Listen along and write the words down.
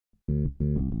Good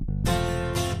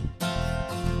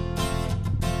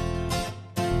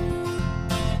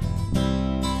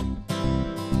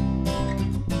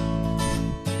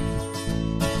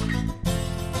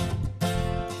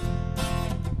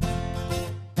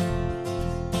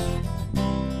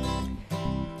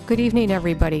evening,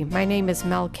 everybody. My name is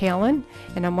Mel Callan,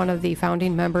 and I'm one of the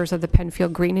founding members of the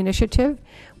Penfield Green Initiative.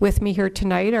 With me here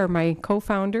tonight are my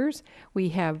co-founders. We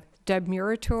have Deb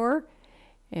Murator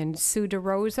and Sue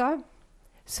DeRosa.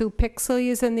 Sue Pixley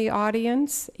is in the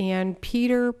audience, and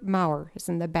Peter Maurer is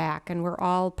in the back, and we're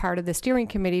all part of the steering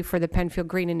committee for the Penfield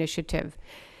Green Initiative.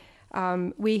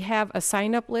 We have a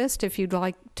sign-up list if you'd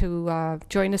like to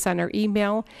join us on our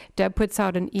email. Deb puts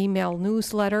out an email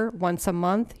newsletter once a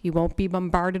month. You won't be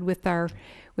bombarded with our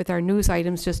news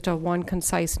items, just a one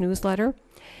concise newsletter.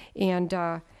 And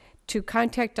to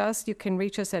contact us, you can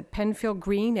reach us at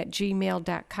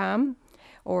penfieldgreen@gmail.com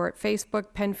or at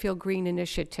Facebook Penfield Green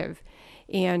Initiative.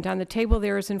 And on the table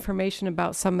there is information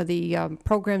about some of the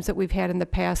programs that we've had in the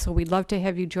past, so we'd love to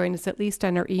have you join us at least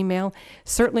on our email.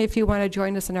 Certainly if you want to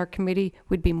join us in our committee,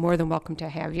 we'd be more than welcome to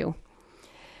have you.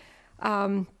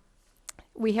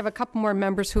 We have a couple more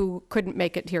members who couldn't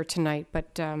make it here tonight,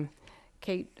 but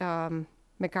Kate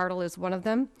McArdle is one of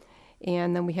them.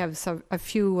 And then we have a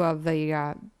few of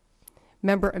the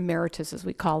member emeritus, as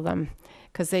we call them,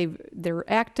 because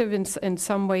they're active in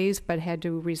some ways, but had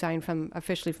to resign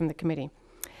officially from the committee.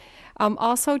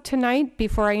 Also tonight,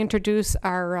 before I introduce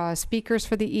our speakers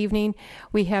for the evening,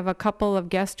 we have a couple of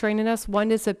guests joining us.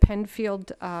 One is the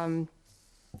Penfield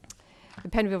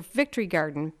Victory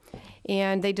Garden,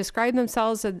 and they describe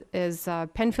themselves as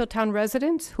Penfield Town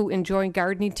residents who enjoy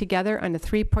gardening together on a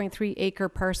 3.3-acre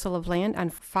parcel of land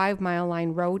on 5 Mile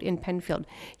Line Road in Penfield.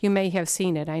 You may have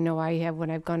seen it. I know I have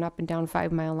when I've gone up and down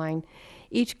 5 Mile Line.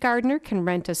 Each gardener can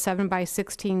rent a 7 by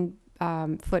 16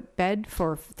 foot bed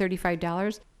for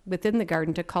 $35 within the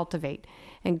garden to cultivate.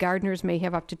 And gardeners may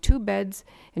have up to 2 beds,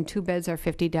 and 2 beds are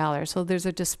 $50. So there's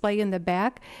a display in the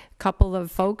back. A couple of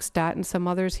folks, Dot and some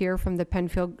others here from the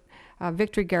Penfield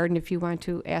Victory Garden, if you want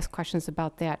to ask questions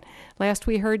about that. Last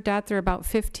we heard, Dot, there are about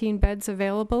 15 beds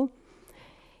available.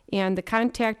 And the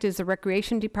contact is the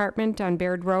Recreation Department on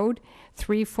Baird Road,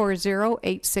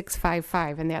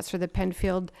 340-8655, and that's for the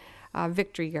Penfield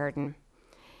Victory Garden.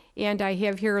 And I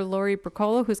have here Lori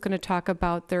Bracolo, who's going to talk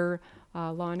about their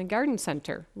Lawn and Garden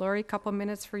Center. Lori, a couple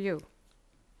minutes for you.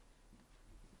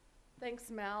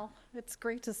 Thanks, Mel. It's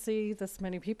great to see this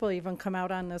many people even come out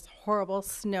on this horrible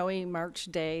snowy March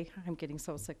day. I'm getting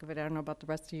so sick of it. I don't know about the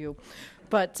rest of you.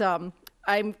 But I'm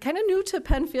kind of new to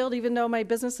Penfield, even though my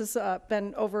business has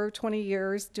been over 20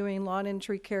 years doing lawn and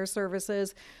tree care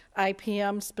services,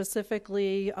 IPM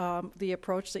specifically, the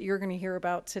approach that you're going to hear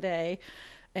about today,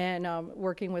 and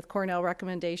working with Cornell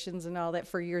recommendations and all that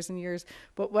for years and years.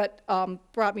 But what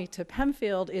brought me to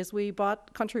Penfield is we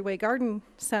bought Countryway Garden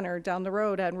Center down the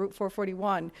road on Route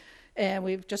 441. And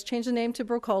we've just changed the name to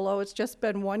Brocolo. It's just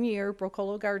been 1 year,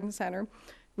 Brocolo Garden Center.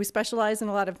 We specialize in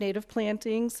a lot of native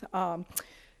plantings.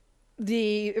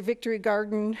 The Victory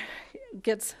Garden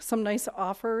gets some nice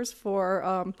offers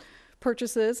for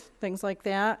purchases, things like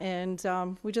that.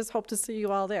 And we just hope to see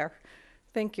you all there.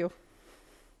 Thank you.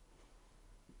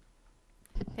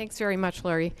 Thanks very much,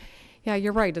 Lori. Yeah,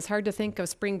 you're right. It's hard to think of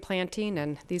spring planting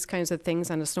and these kinds of things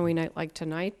on a snowy night like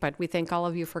tonight, but we thank all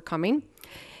of you for coming.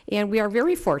 And we are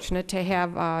very fortunate to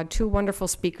have 2 wonderful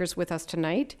speakers with us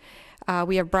tonight.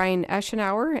 We have Brian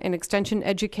Eshenaur, an extension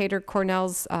educator at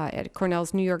Cornell's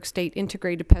New York State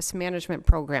Integrated Pest Management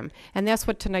Program. And that's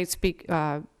what tonight's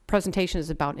presentation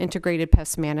is about, integrated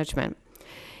pest management.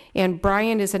 And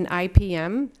Brian is an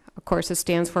IPM. Of course, it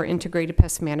stands for Integrated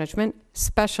Pest Management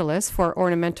Specialist for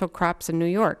Ornamental Crops in New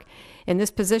York. In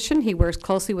this position, he works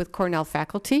closely with Cornell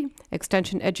faculty,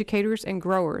 extension educators, and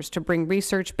growers to bring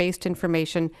research-based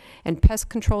information and pest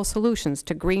control solutions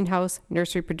to greenhouse,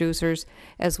 nursery producers,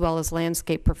 as well as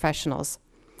landscape professionals.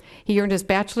 He earned his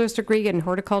bachelor's degree in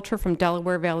horticulture from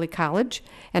Delaware Valley College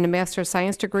and a Master of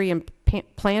Science degree in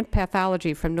plant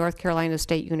pathology from North Carolina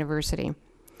State University.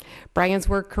 Brian's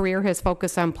work career has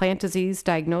focused on plant disease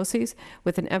diagnoses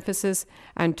with an emphasis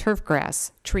on turf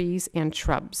grass, trees, and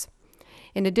shrubs.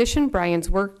 In addition, Brian's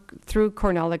work through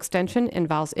Cornell Extension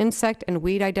involves insect and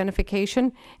weed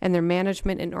identification and their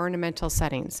management in ornamental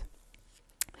settings.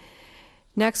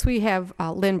 Next, we have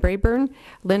Lynn Braband.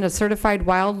 Lynn, a certified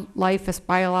wildlife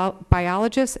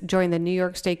biologist, joined the New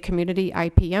York State Community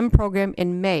IPM program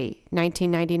in May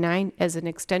 1999 as an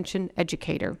extension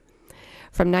educator.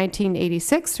 From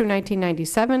 1986 through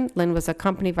 1997, Lynn was a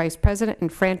company vice president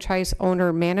and franchise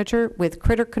owner manager with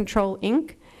Critter Control,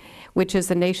 Inc., which is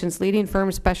the nation's leading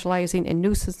firm specializing in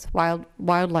nuisance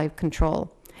wildlife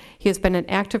control. He has been an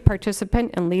active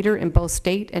participant and leader in both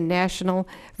state and national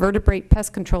vertebrate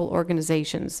pest control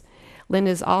organizations. Lynn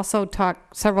has also taught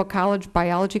several college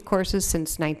biology courses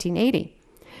since 1980.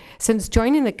 Since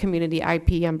joining the community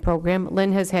IPM program,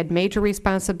 Lynn has had major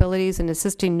responsibilities in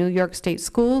assisting New York State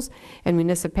schools and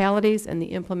municipalities in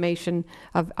the implementation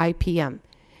of IPM,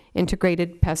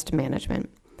 Integrated Pest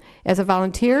Management. As a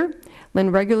volunteer,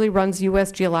 Lynn regularly runs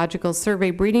U.S. Geological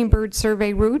Survey breeding bird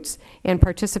survey routes and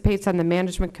participates on the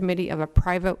management committee of a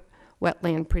private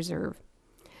wetland preserve.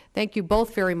 Thank you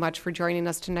both very much for joining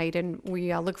us tonight, and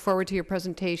we look forward to your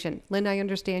presentation. Lynn, I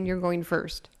understand you're going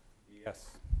first. Yes.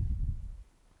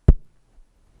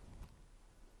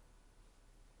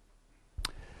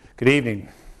 Good evening.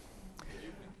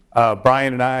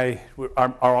 Brian and I,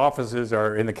 our offices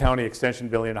are in the County Extension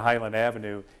Building on Highland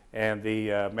Avenue, and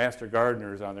the master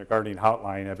gardeners on their gardening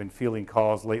hotline have been fielding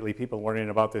calls lately, people wondering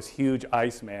about this huge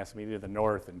ice mass immediately to the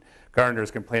north, and gardeners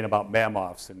complain about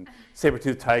mammoths and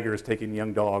saber-toothed tigers taking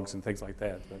young dogs and things like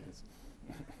that.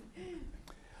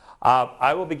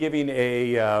 I will be giving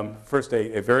first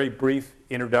a very brief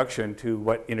introduction to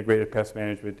what integrated pest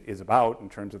management is about in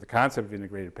terms of the concept of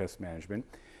integrated pest management.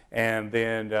 And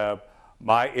then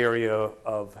my area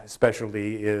of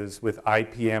specialty is with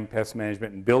IPM pest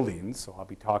management in buildings, so I'll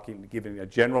be giving a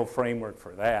general framework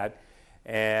for that.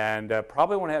 And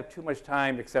probably won't have too much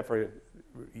time except for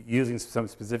using some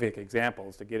specific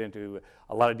examples to get into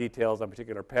a lot of details on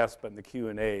particular pests, but in the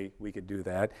Q&A we could do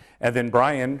that. And then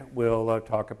Brian will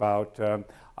talk about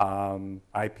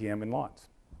IPM and lawns.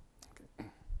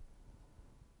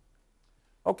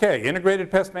 Okay,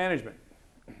 integrated pest management.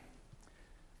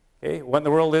 Okay, what in the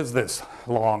world is this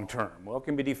long term? Well, it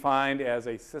can be defined as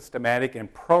a systematic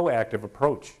and proactive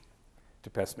approach to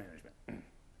pest management.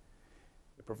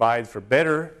 It provides for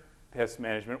better pest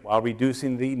management while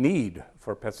reducing the need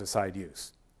for pesticide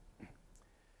use.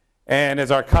 And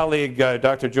as our colleague,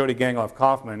 Dr. Jody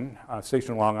Gangloff-Kaufman,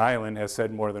 stationed in Long Island, has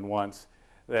said more than once,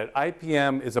 that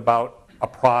IPM is about a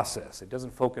process. It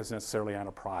doesn't focus necessarily on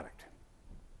a product.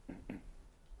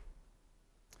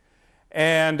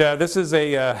 And this is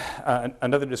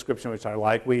another description which I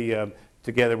like. We,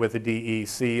 together with the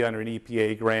DEC under an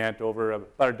EPA grant over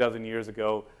about a dozen years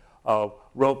ago,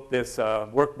 wrote this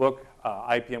workbook,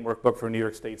 IPM workbook for New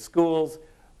York State schools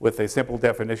with a simple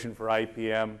definition for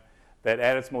IPM that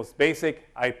at its most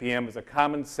basic, IPM is a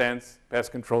common sense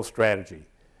pest control strategy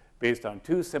based on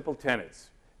two simple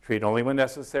tenets: treat only when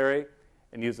necessary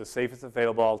and use the safest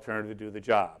available alternative to do the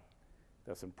job.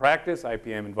 Thus, in practice,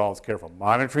 IPM involves careful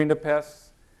monitoring of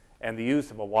pests and the use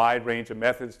of a wide range of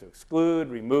methods to exclude,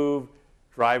 remove,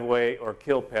 drive away, or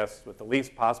kill pests with the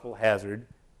least possible hazard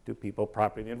to people,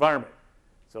 property, and the environment.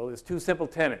 So there's two simple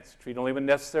tenets: treat only when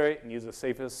necessary and use the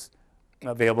safest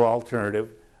available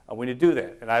alternative when you do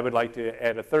that. And I would like to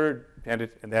add a third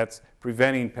tenet, and that's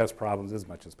preventing pest problems as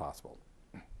much as possible.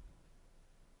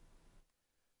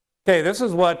 Okay, this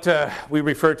is what we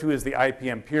refer to as the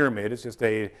IPM pyramid. It's just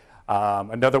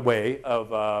another way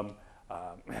of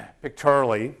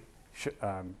pictorially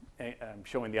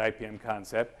showing the IPM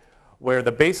concept, where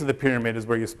the base of the pyramid is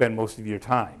where you spend most of your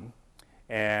time.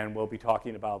 And we'll be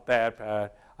talking about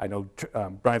that. I know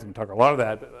Brian's going to talk a lot of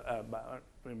that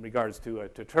in regards to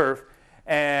turf.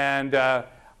 And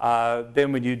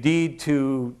then when you need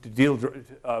to deal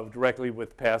directly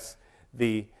with pests,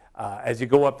 as you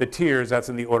go up the tiers, that's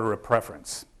in the order of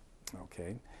preference.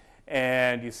 Okay.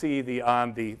 And you see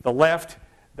on the left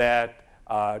that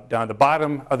down the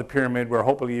bottom of the pyramid, where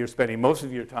hopefully you're spending most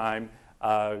of your time,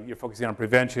 you're focusing on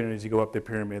prevention, and as you go up the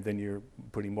pyramid, then you're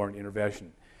putting more in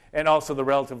intervention. And also the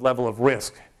relative level of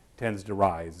risk tends to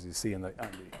rise, as you see on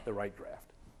the right graph,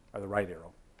 or the right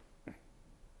arrow.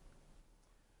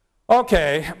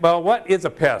 Okay, well, what is a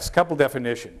pest? Couple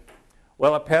definition.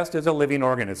 Well, a pest is a living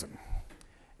organism.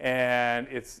 And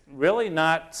it's really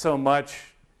not so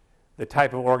much the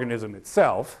type of organism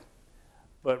itself,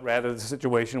 but rather the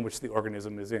situation in which the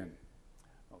organism is in.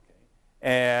 Okay.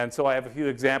 And so I have a few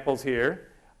examples here.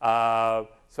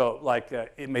 So like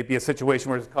it may be a situation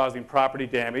where it's causing property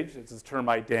damage. This is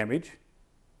termite damage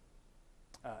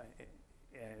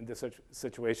in this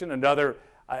situation. Another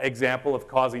example of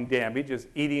causing damage is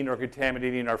eating or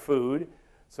contaminating our food.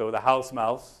 So the house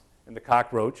mouse and the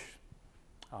cockroach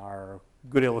are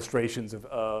good illustrations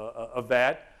of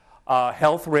that.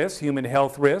 Health risks, human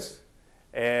health risks.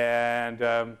 And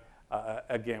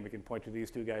again, we can point to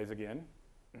these two guys again,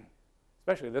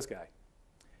 especially this guy.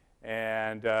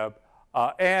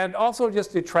 And also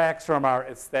just detracts from our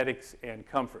aesthetics and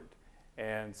comfort.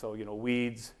 And so,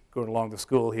 weeds going along the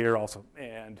school here also.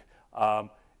 And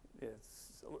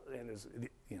And there's,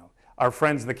 you know, our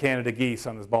friends the Canada geese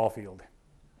on this ball field.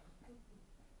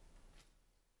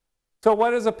 So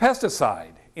what is a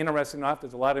pesticide? Interesting enough,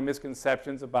 there's a lot of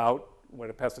misconceptions about what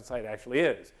a pesticide actually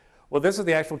is. Well, this is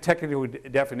the actual technical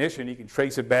definition. You can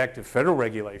trace it back to federal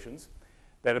regulations,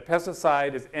 that a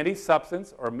pesticide is any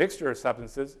substance or mixture of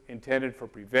substances intended for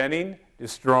preventing,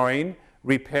 destroying,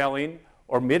 repelling,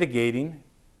 or mitigating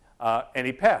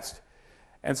any pest.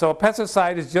 And so a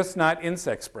pesticide is just not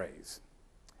insect sprays.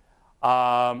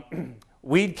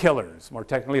 Weed killers, more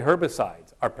technically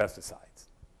herbicides, are pesticides.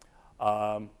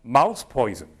 Mouse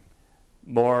poison,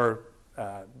 more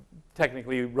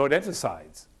technically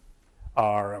rodenticides,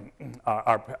 are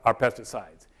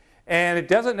pesticides. And it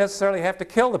doesn't necessarily have to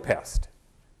kill the pest,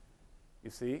 you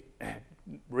see,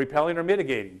 repelling or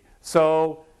mitigating.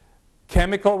 So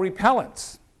chemical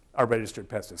repellents are registered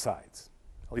pesticides,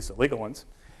 at least the legal ones.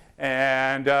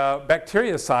 And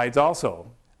bactericides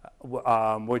also,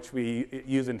 which we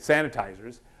use in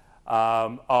sanitizers,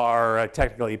 are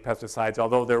technically pesticides,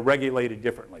 although they're regulated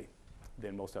differently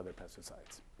than most other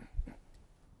pesticides.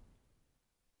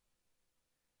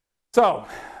 So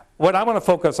what I want to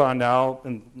focus on now,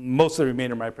 and most of the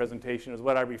remainder of my presentation, is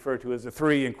what I refer to as the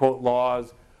 3, in quote,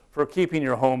 laws for keeping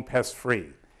your home pest-free.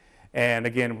 And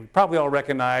again, we probably all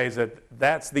recognize that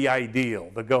that's the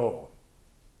ideal, the goal.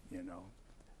 You know,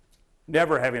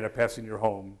 never having a pest in your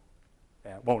home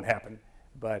won't happen,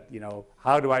 but you know,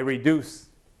 how do I reduce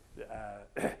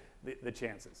the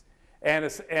chances?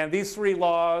 And these 3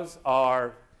 laws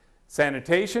are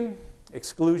sanitation,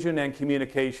 exclusion, and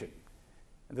communication.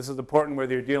 And this is important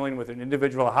whether you're dealing with an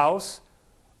individual house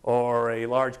or a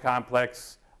large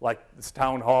complex like this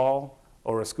town hall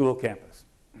or a school campus.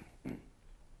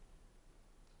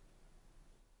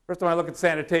 First, I want to look at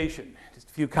sanitation. Just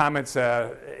a few comments,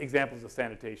 examples of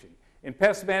sanitation. In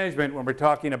pest management, when we're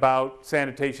talking about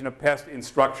sanitation of pests in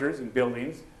structures and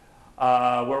buildings,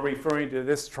 we're referring to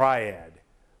this triad: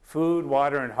 food,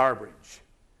 water, and harborage.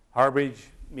 Harborage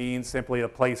means simply a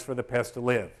place for the pest to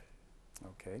live.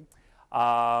 Okay.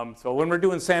 So when we're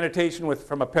doing sanitation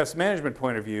from a pest management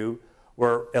point of view,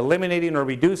 we're eliminating or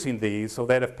reducing these so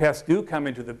that if pests do come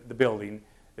into the building,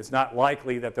 it's not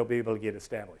likely that they'll be able to get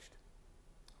established.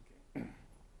 Okay.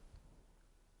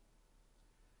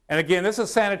 And again, this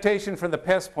is sanitation from the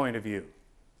pest point of view.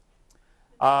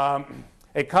 A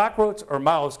cockroach or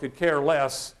mouse could care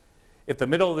less if the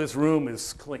middle of this room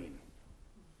is clean.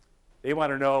 They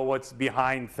want to know what's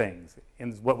behind things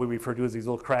in what we refer to as these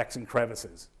little cracks and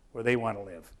crevices where they want to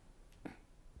live.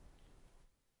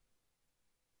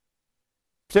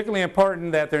 Particularly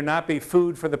important that there not be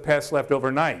food for the pests left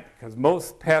overnight, because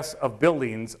most pests of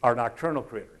buildings are nocturnal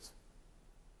critters.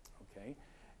 Okay?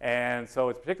 And so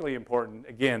it's particularly important,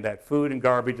 again, that food and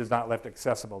garbage is not left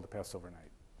accessible to pests overnight.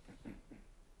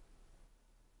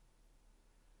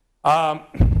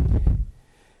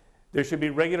 There should be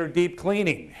regular deep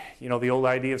cleaning. You know, the old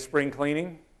idea of spring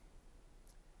cleaning.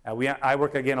 I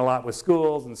work, again, a lot with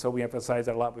schools, and so we emphasize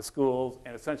that a lot with schools.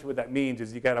 And essentially what that means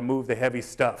is you got to move the heavy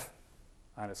stuff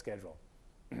on a schedule.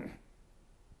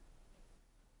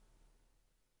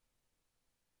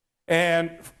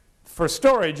 And for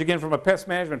storage, again, from a pest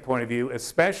management point of view,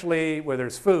 especially where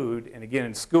there's food, and again,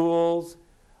 in schools,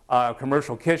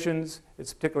 commercial kitchens,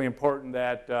 it's particularly important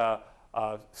that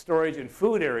storage in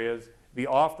food areas be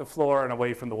off the floor and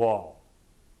away from the wall.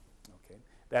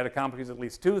 That accomplishes at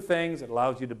least 2 things. It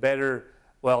allows you to better,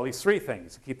 well, at least 3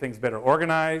 things: to keep things better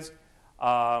organized,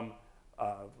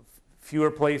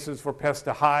 fewer places for pests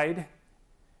to hide,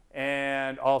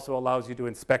 and also allows you to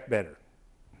inspect better.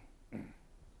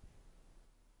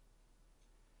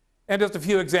 And just a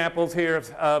few examples here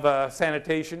of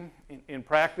sanitation in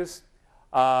practice.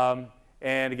 And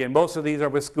again, most of these are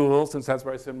with schools, since that's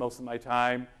where I spend most of my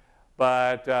time.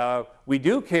 But we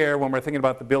do care when we're thinking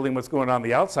about the building, what's going on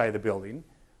the outside of the building.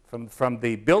 From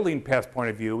the building pest point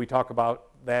of view, we talk about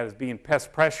that as being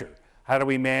pest pressure. How do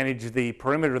we manage the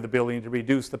perimeter of the building to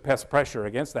reduce the pest pressure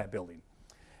against that building?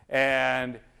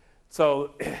 And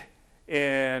so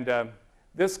in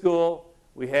this school,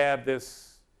 we have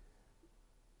this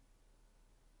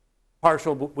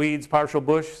partial weeds, partial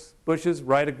bushes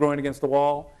right growing against the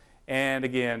wall. And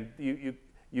again,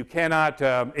 you cannot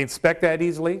inspect that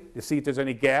easily to see if there's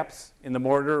any gaps in the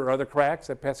mortar or other cracks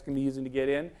that pests can be using to get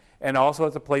in. And also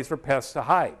it's a place for pests to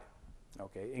hide.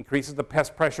 Okay, increases the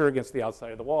pest pressure against the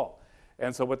outside of the wall.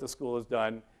 And so what the school has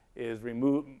done is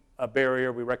remove a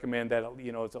barrier. We recommend that,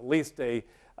 you know, it's at least a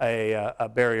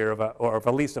barrier of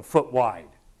at least a foot wide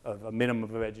of a minimum of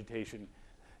vegetation.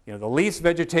 You know, the least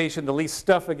vegetation, the least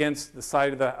stuff against the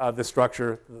side of the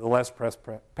structure, the less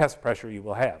pest pressure you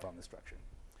will have on the structure.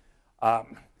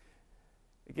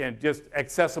 Again, just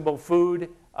accessible food.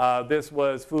 This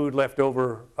was food left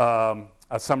over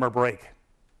a summer break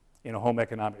in a home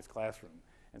economics classroom.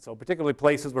 And so particularly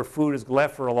places where food is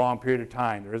left for a long period of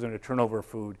time, there isn't a turnover of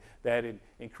food, that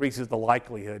increases the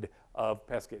likelihood of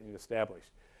pests getting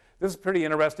established. This is pretty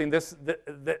interesting. This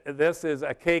is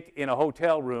a cake in a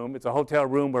hotel room. It's a hotel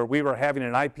room where we were having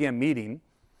an IPM meeting.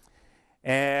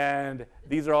 And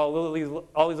these are all these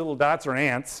little dots are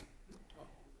ants.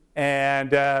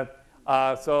 And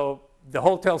so the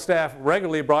hotel staff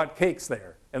regularly brought cakes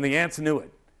there, and the ants knew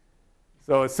it.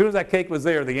 So as soon as that cake was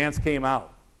there, the ants came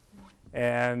out.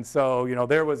 And so, you know,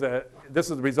 this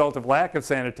is the result of lack of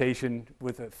sanitation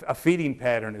with a feeding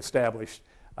pattern established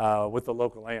with the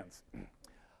local ants.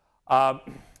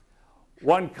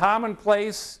 One common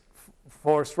place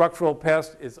for structural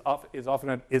pests is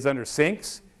often under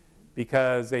sinks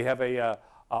because they have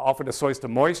often a source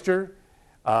of moisture.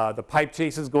 The pipe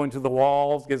chases go into the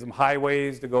walls, gives them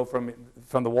highways to go from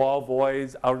the wall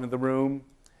voids out into the room,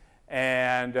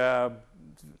 and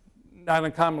not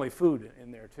uncommonly food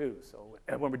in there too. So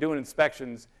when we're doing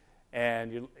inspections,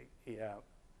 and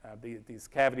these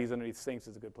cavities underneath sinks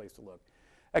is a good place to look.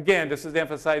 Again, this is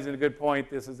emphasizing a good point.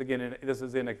 This is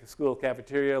in a school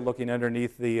cafeteria, looking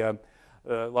underneath the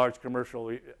large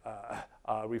commercial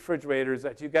refrigerators.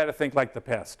 That you've got to think like the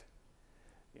pest.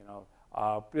 You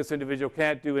know, this individual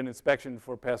can't do an inspection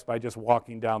for pests by just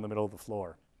walking down the middle of the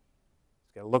floor.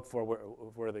 He's got to look for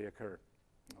where they occur.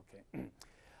 Okay.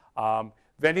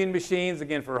 Vending machines,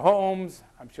 again, for homes.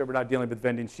 I'm sure we're not dealing with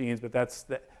vending machines,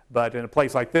 but in a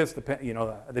place like this,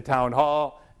 the town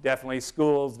hall, definitely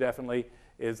schools, definitely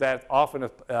is that often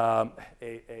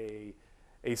a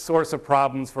source of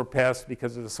problems for pests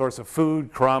because it's a source of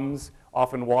food, crumbs,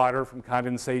 often water from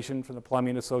condensation from the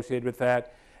plumbing associated with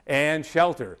that, and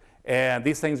shelter. And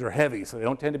these things are heavy, so they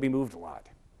don't tend to be moved a lot.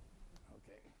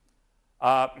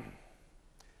 Okay.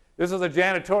 This is a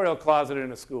janitorial closet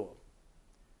in a school.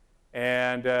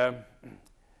 And,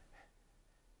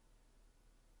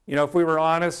 you know, if we were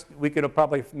honest, we could have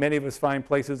probably, many of us find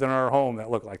places in our home that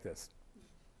look like this.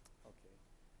 Okay.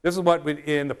 This is what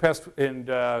in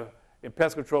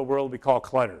pest control world we call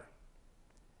clutter.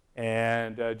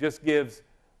 And just gives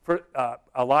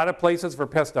a lot of places for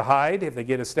pests to hide if they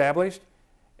get established,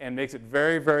 and makes it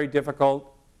very, very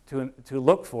difficult to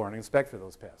look for and inspect for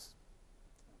those pests.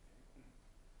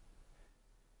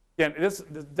 Again,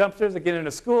 the dumpsters, again, in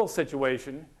a school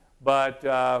situation, but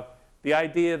the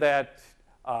idea that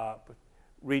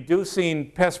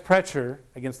reducing pest pressure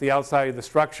against the outside of the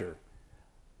structure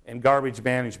and garbage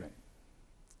management.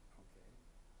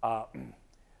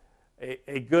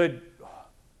 A good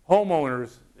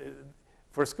homeowners,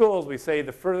 for schools, we say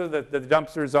the further the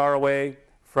dumpsters are away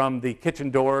from the kitchen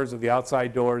doors or the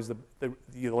outside doors, the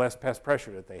less pest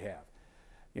pressure that they have.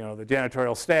 You know, the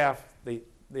janitorial staff,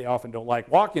 they often don't like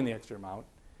walking the extra amount,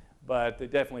 but they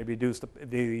definitely reduce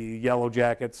the yellow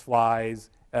jackets, flies,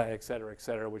 et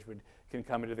cetera, which can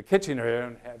come into the kitchen area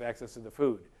and have access to the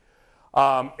food.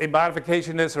 A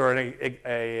modification of this or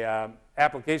an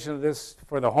application of this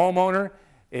for the homeowner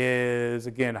is,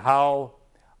 again, how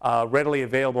readily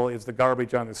available is the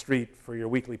garbage on the street for your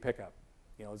weekly pickup.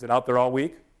 You know, is it out there all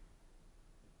week?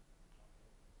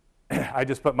 I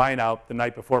just put mine out the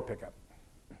night before pickup.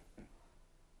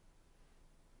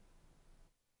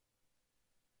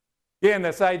 Again,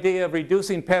 this idea of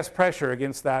reducing pest pressure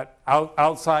against that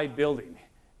outside building.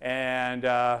 And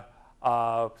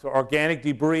so organic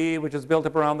debris, which is built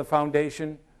up around the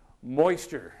foundation,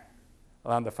 moisture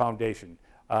around the foundation,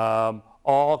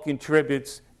 all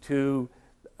contributes to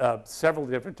several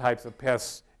different types of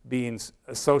pests being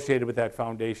associated with that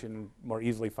foundation, more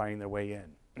easily finding their way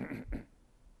in.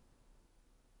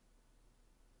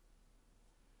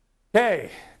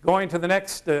 Okay, going to the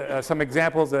next, some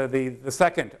examples of the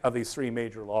second of these three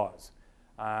major laws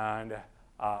on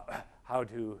how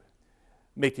to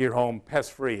make your home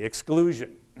pest-free.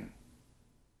 Exclusion.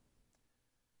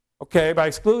 Okay, by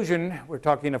exclusion, we're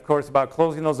talking, of course, about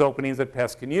closing those openings that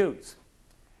pests can use.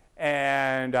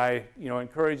 And I,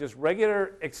 encourage just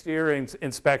regular exterior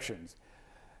inspections.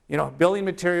 Building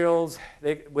materials,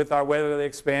 with our weather, they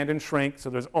expand and shrink, so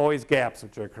there's always gaps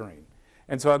which are occurring.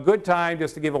 And so a good time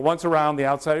just to give a once around the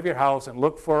outside of your house and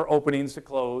look for openings to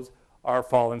close are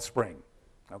fall and spring.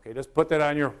 Okay, just put that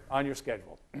on your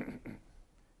schedule.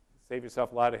 Save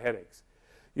yourself a lot of headaches.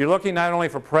 You're looking not only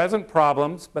for present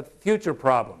problems, but future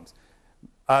problems.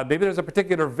 Maybe there's a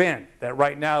particular vent that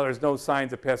right now there's no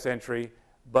signs of pest entry,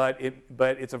 but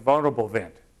it's a vulnerable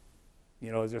vent.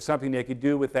 Is there something they could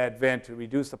do with that vent to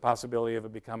reduce the possibility of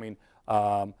it becoming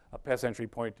a pest entry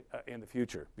point in the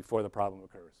future before the problem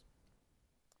occurs?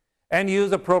 And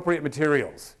use appropriate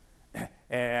materials.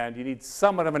 And you need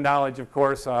somewhat of a knowledge, of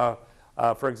course,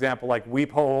 for example, like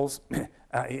weep holes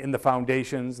in the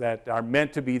foundations that are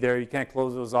meant to be there. You can't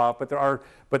close those off, but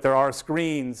there are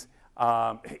screens,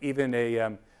 even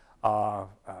a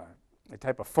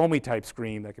type of foamy type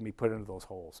screen that can be put into those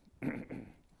holes.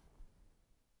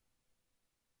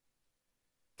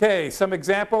 Okay, some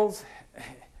examples.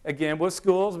 Again, with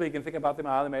schools, we can think about them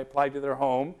how they may apply to their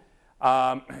home.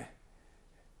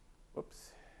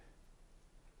 Whoops.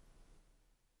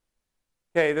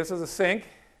 Okay, this is a sink,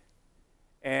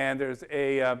 and there's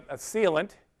a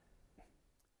sealant,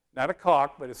 not a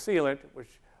caulk, but a sealant,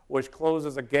 which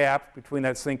closes a gap between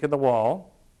that sink and the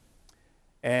wall.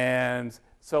 And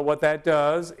so what that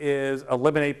does is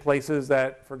eliminate places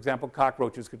that, for example,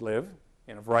 cockroaches could live,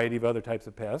 and a variety of other types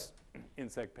of pests,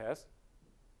 insect pests.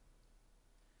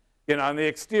 And on the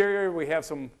exterior, we have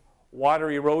some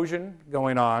water erosion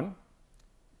going on,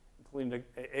 including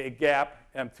a gap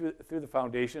through the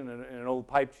foundation and an old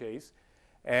pipe chase.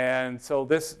 And so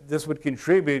this would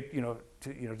contribute,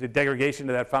 to degradation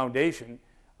of that foundation,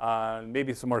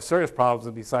 maybe some more serious problems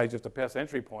besides just a pest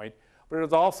entry point. But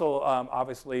it also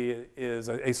obviously is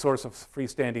a source of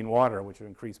freestanding water, which would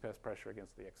increase pest pressure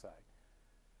against the outside.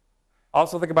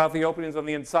 Also think about the openings on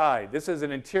the inside. This is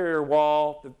an interior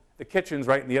wall. The kitchen's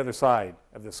right on the other side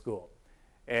of the school.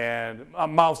 And a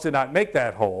mouse did not make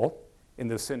that hole in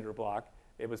this cinder block.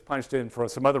 It was punched in for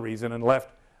some other reason and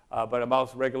left, but a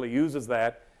mouse regularly uses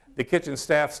that. The kitchen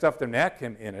staff stuffed their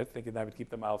napkin in it, thinking that would keep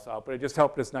the mouse out, but it just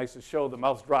helped us nice to show the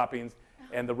mouse droppings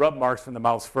and the rub marks from the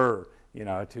mouse fur,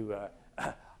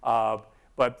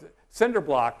 but cinder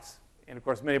blocks, and of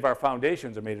course many of our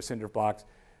foundations are made of cinder blocks,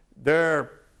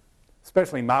 they're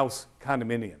especially mouse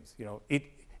condominiums.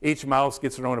 Each mouse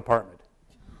gets their own apartment.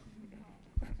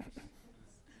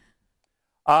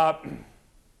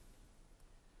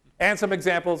 And some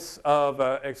examples of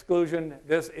exclusion.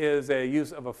 This is a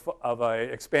use of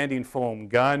a expanding foam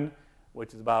gun,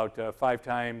 which is about 5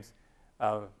 times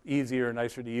easier,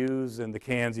 nicer to use than the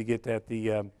cans you get at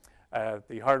the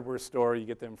hardware store. You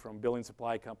get them from building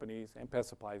supply companies and pest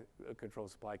supply control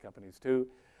supply companies too.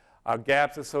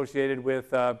 Gaps associated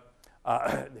with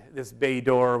this bay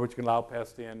door, which can allow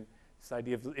pests in. This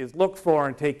idea is look for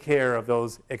and take care of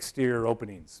those exterior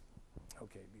openings,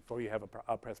 okay, before you have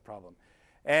a pest problem.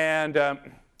 And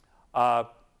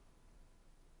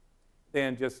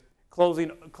then just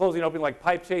closing open like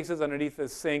pipe chases underneath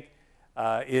this sink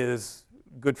is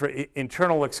good for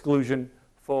internal exclusion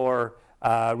for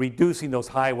reducing those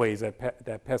highways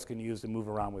that pests can use to move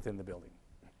around within the building,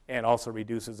 and also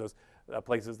reduces those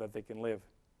places that they can live.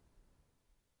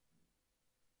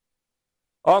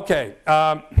 Okay,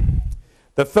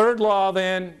 the third law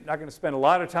then, not going to spend a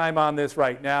lot of time on this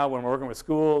right now. When we're working with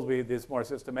schools, it's more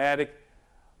systematic.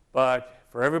 But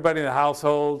for everybody in the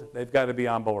household, they've got to be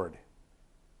on board.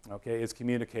 Okay, it's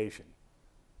communication.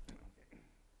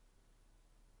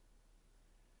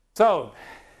 So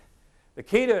the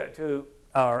key to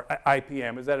our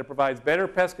IPM is that it provides better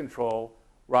pest control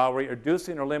while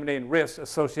reducing or eliminating risks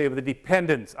associated with the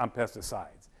dependence on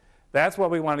pesticides. That's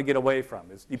what we want to get away from,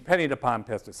 is depending upon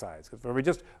pesticides. Because if we're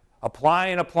just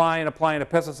applying a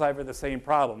pesticide for the same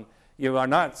problem, you are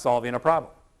not solving a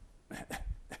problem.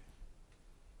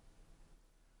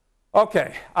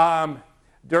 Okay,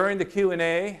 during the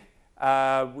Q&A,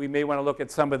 we may want to look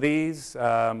at some of these.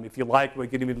 If you like, we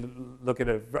can even look at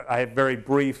I have very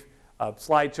brief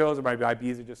slideshows. It might be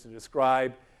easier just to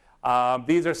describe.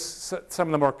 These are some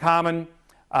of the more common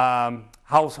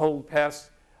household pests.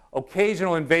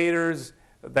 Occasional invaders,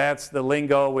 that's the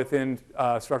lingo within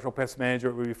structural pest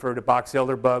management. We refer to box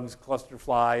elder bugs, cluster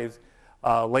flies,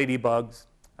 ladybugs,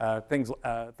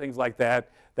 things like that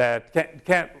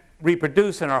can't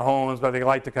reproduce in our homes, but they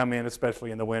like to come in, especially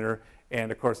in the winter.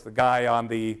 And of course, the guy on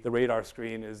the radar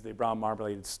screen is the brown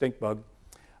marmorated stink bug,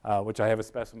 which I have a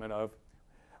specimen of.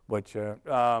 Which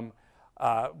of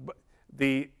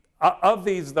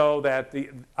these, though,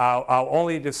 I'll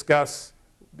only discuss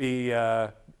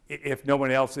if no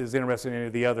one else is interested in any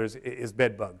of the others, is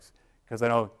bed bugs, because I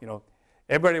know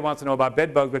everybody wants to know about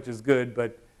bed bugs, which is good,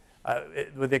 but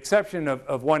with the exception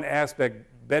of one aspect,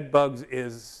 bed bugs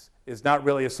is not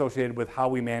really associated with how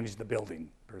we manage the building,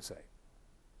 per se.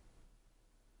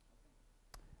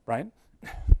 Brian? All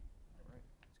right.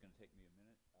 It's going to take me a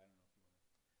minute. I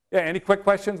don't know. Yeah, any quick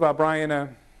questions while Brian... So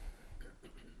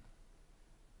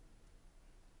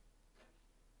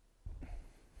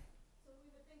we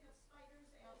would think of spiders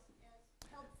as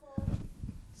helpful.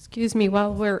 Excuse me,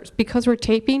 because we're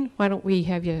taping, why don't we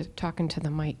have you talking to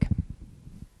the mic?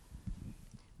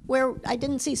 where I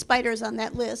didn't see spiders on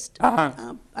that list.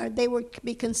 Are they would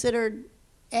be considered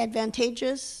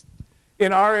advantageous?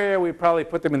 In our area, we probably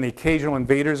put them in the occasional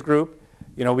invaders group.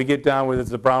 You know, we get down with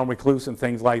the brown recluse and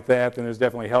things like that, then there's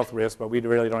definitely health risks, but we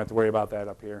really don't have to worry about that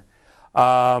up here.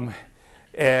 But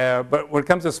when it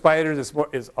comes to spiders,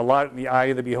 it's a lot in the eye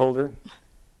of the beholder.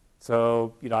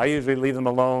 So, you know, I usually leave them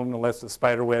alone unless the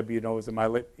spider web, you know, is in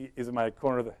my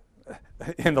corner of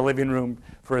in the living room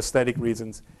for aesthetic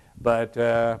reasons. But,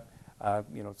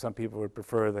 you know, some people would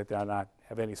prefer that they not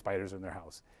have any spiders in their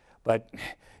house. But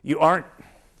you aren't,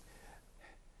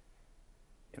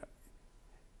 you know,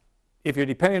 if you're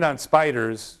depending on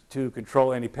spiders to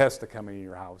control any pests that come in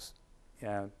your house,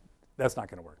 yeah, that's not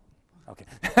going to work. Okay.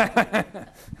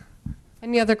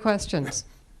 Any other questions?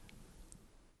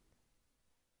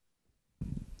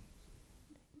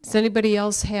 Does anybody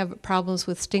else have problems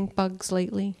with stink bugs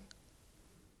lately?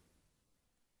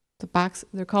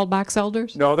 They're called box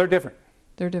elders? No, they're different.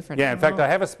 They're different. Yeah, in fact, I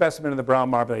have a specimen of the brown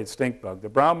marbled stink bug. The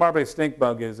brown marbled stink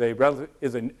bug is a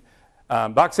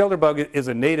box elder bug is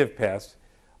a native pest,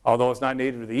 although it's not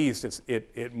native to the east.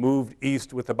 It moved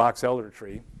east with the box elder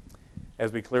tree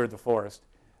as we cleared the forest.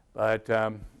 But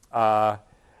the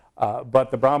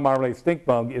brown marbled stink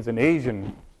bug is an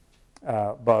Asian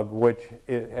bug, which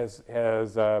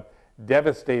has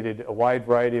devastated a wide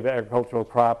variety of agricultural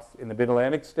crops in the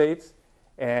mid-Atlantic states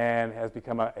and has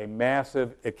become a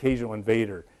massive occasional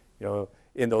invader. You know,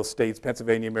 in those states,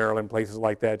 Pennsylvania, Maryland, places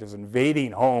like that, just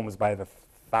invading homes by the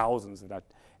thousands.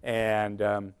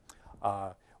 And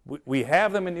we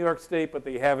have them in New York State, but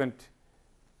they haven't,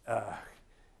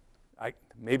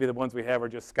 maybe the ones we have are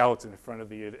just scouts in front of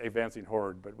the advancing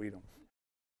horde, but we don't.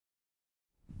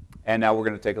 And now we're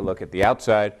going to take a look at the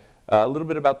outside, a little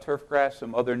bit about turfgrass,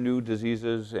 some other new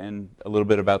diseases, and a little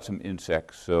bit about some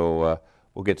insects. So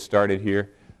we'll get started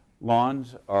here.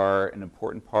 Lawns are an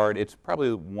important part. It's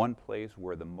probably one place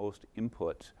where the most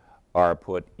inputs are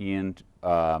put in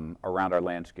around our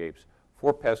landscapes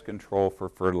for pest control, for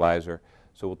fertilizer.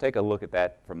 So we'll take a look at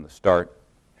that from the start,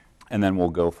 and then we'll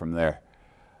go from there.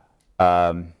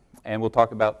 And we'll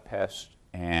talk about pests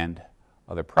and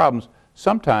other problems.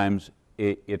 Sometimes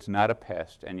it's not a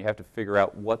pest, and you have to figure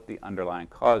out what the underlying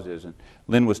cause is. And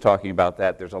Lynn was talking about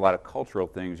that. There's a lot of cultural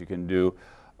things you can do,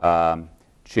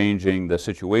 changing the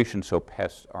situation so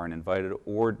pests aren't invited,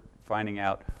 or finding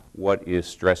out what is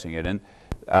stressing it. And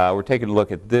we're taking a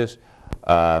look at this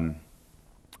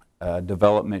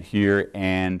development here,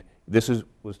 and this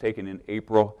was taken in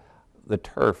April. The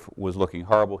turf was looking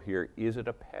horrible here. Is it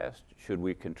a pest? Should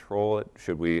we control it?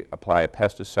 Should we apply a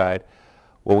pesticide?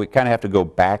 Well, we kind of have to go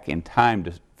back in time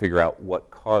to figure out what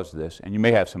caused this. And you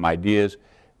may have some ideas.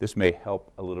 This may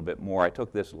help a little bit more. I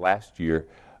took this last year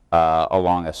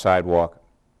along a sidewalk.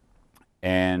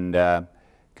 And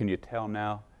can you tell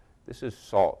now? This is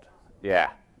salt. Yeah.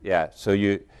 So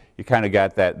you kind of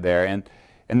got that there.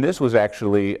 And this was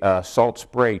actually salt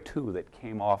spray, too, that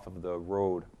came off of the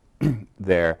road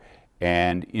there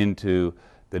and into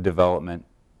the development.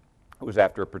 It was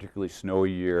after a particularly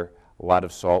snowy year. A lot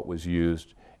of salt was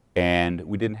used, and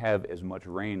we didn't have as much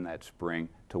rain that spring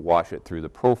to wash it through the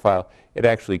profile. It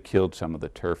actually killed some of the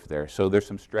turf there. So there's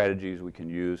some strategies we can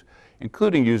use,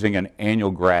 including using an annual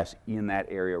grass in that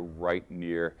area right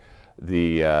near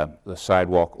the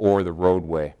sidewalk or the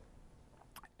roadway.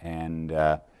 And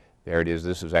there it is.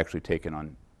 This was actually taken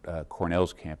on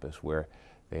Cornell's campus, where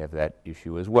they have that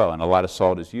issue as well. And a lot of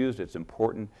salt is used. It's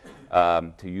important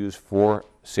to use for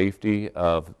safety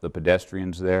of the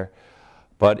pedestrians there.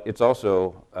 But it's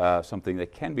also something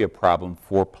that can be a problem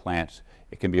for plants.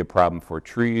 It can be a problem for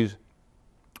trees,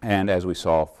 and as we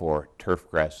saw, for turf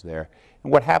grass there.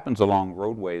 And what happens along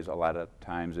roadways a lot of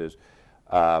times is,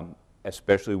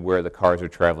 especially where the cars are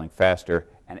traveling faster,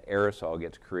 an aerosol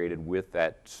gets created with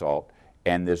that salt,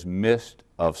 and this mist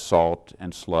of salt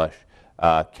and slush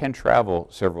can travel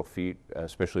several feet,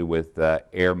 especially with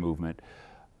air movement.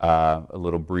 A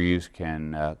little breeze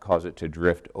can cause it to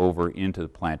drift over into the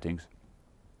plantings.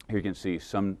 Here you can see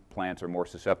some plants are more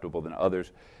susceptible than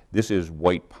others. This is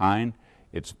white pine.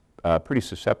 It's pretty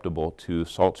susceptible to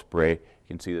salt spray. You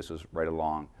can see this is right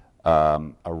along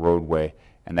a roadway,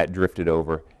 and that drifted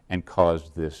over and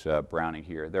caused this browning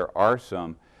here. There are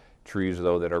some trees,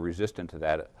 though, that are resistant to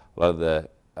that. A lot of the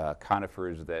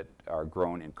conifers that are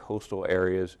grown in coastal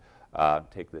areas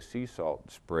take the sea salt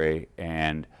spray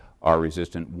and are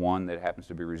resistant. One that happens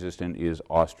to be resistant is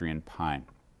Austrian pine,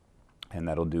 and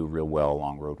that'll do real well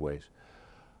along roadways.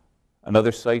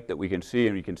 Another site that we can see,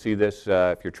 and you can see this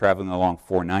if you're traveling along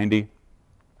 490,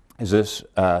 is this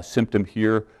symptom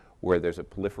here where there's a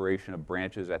proliferation of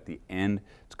branches at the end.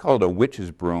 It's called a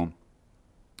witch's broom,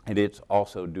 And it's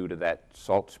also due to that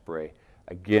salt spray.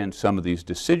 Again, some of these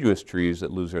deciduous trees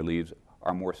that lose their leaves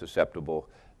are more susceptible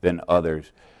than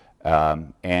others.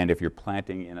 And if you're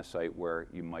planting in a site where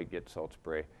you might get salt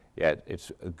spray, yeah,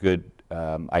 it's a good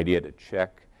idea to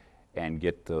check and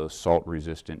get those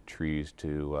salt-resistant trees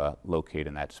to locate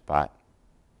in that spot.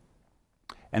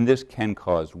 And this can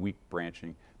cause weak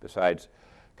branching. Besides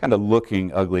kind of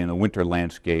looking ugly in the winter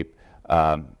landscape,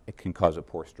 it can cause a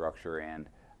poor structure, and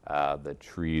the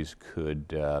trees could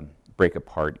break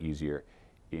apart easier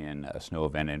in a snow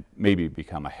event and maybe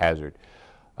become a hazard.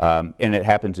 And it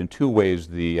happens in two ways.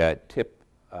 The tip,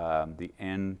 the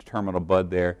end terminal bud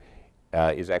there,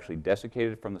 is actually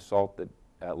desiccated from the salt that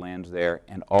lands there,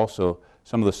 and also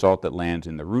some of the salt that lands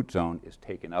in the root zone is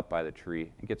taken up by the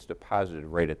tree and gets deposited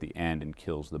right at the end and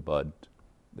kills the bud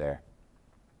there.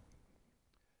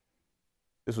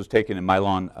 This was taken in my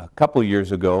lawn a couple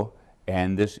years ago,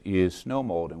 and this is snow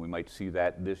mold, and we might see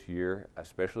that this year,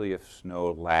 especially if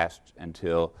snow lasts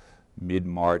until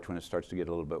mid-March when it starts to get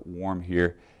a little bit warm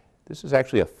here. This is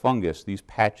actually a fungus. These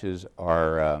patches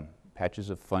are patches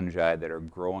of fungi that are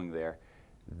growing there.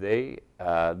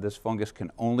 This fungus can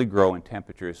only grow in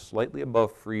temperatures slightly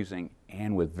above freezing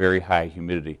and with very high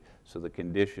humidity. So the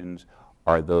conditions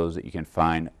are those that you can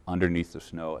find underneath the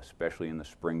snow, especially in the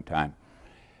springtime.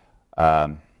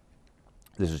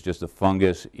 This is just a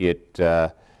fungus.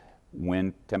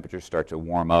 When temperatures start to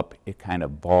warm up, it kind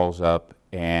of balls up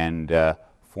and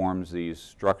forms these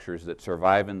structures that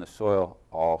survive in the soil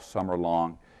all summer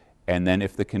long. And then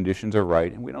if the conditions are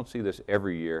right, and we don't see this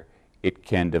every year, it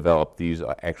can develop. These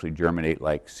actually germinate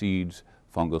like seeds,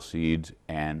 fungal seeds,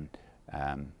 and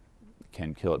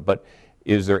can kill it. But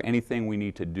is there anything we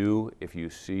need to do if you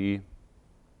see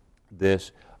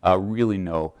this? Really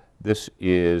no. This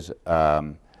is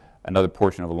another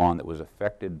portion of a lawn that was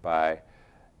affected by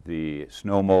the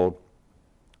snow mold.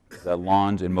 The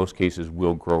lawns in most cases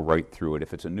will grow right through it.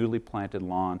 If it's a newly planted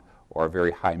lawn or a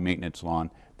very high maintenance lawn,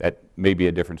 that may be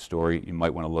a different story. You might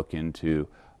want to look into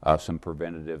some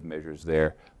preventative measures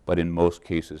there. But in most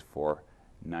cases, for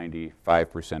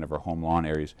 95% of our home lawn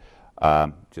areas,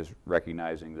 just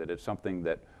recognizing that it's something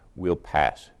that will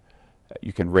pass.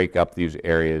 You can rake up these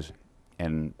areas,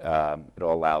 and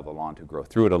it'll allow the lawn to grow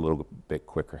through it a little bit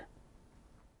quicker.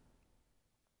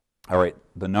 All right,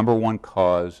 the number one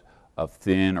cause of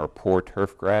thin or poor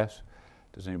turf grass.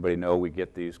 Does anybody know? We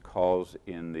get these calls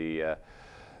in the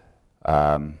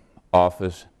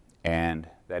office, and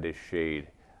that is shade.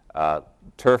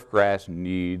 Turf grass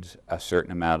needs a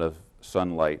certain amount of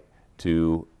sunlight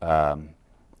to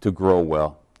grow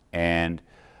well, and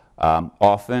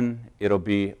often it'll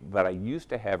be, but I used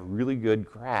to have really good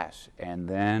grass,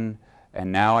 and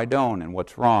now I don't, and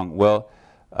what's wrong? Well,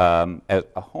 as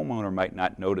a homeowner might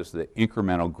not notice the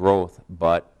incremental growth,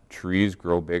 but trees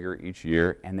grow bigger each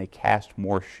year, and they cast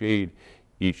more shade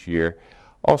each year.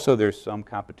 Also, there's some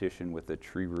competition with the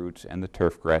tree roots and the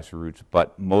turf grass roots,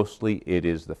 but mostly it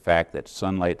is the fact that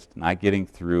sunlight's not getting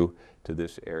through to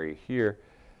this area here.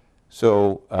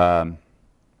 So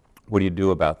what do you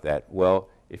do about that? Well,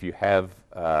 if you have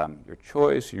your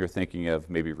choice, you're thinking of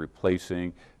maybe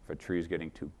replacing if a tree is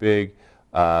getting too big,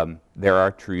 there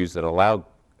are trees that allow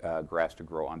grass to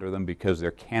grow under them because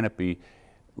their canopy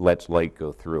lets light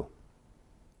go through.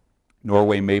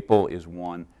 Norway maple is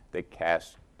one that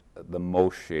casts the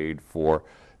most shade for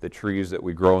the trees that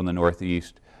we grow in the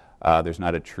Northeast. There's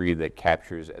not a tree that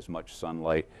captures as much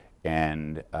sunlight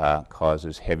and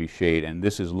causes heavy shade. And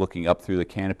this is looking up through the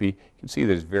canopy. You can see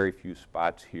there's very few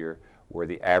spots here where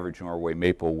the average Norway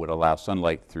maple would allow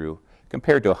sunlight through,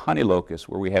 compared to a honey locust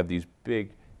where we have these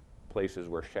big places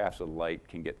where shafts of light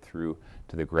can get through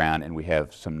to the ground, and we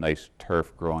have some nice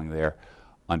turf growing there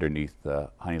underneath the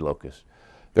honey locust.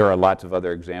 There are lots of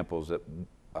other examples that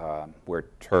where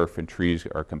turf and trees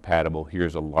are compatible.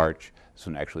 Here's a larch. This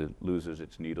one actually loses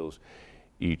its needles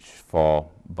each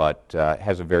fall, but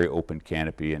has a very open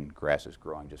canopy, and grass is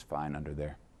growing just fine under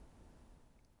there.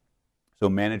 So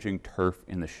managing turf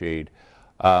in the shade.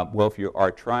 Well, if you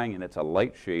are trying and it's a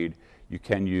light shade, you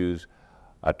can use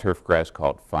a turf grass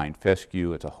called fine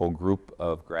fescue. It's a whole group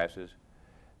of grasses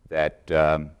that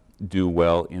do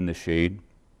well in the shade.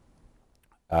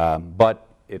 But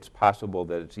it's possible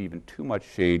that it's even too much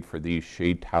shade for these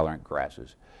shade-tolerant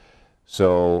grasses.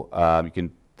 So you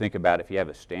can think about, if you have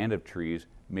a stand of trees,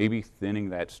 maybe thinning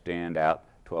that stand out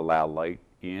to allow light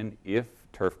in if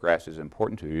turf grass is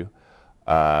important to you.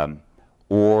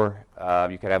 Or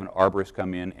you could have an arborist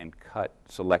come in and cut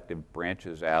selective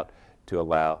branches out to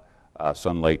allow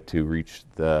sunlight to reach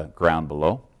the ground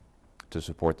below to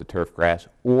support the turf grass.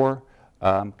 Or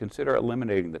consider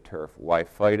eliminating the turf. Why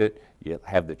fight it? You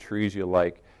have the trees you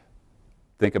like.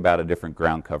 think about a different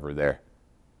ground cover there.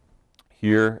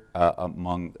 Here,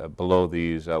 below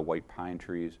these white pine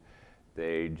trees,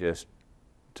 they just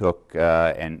took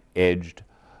and edged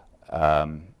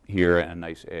here a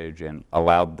nice edge and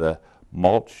allowed the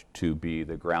mulch to be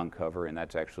the ground cover, and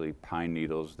that's actually pine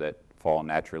needles that fall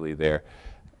naturally there,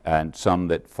 and some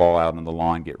that fall out on the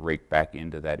lawn get raked back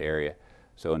into that area.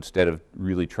 So instead of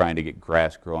really trying to get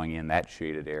grass growing in that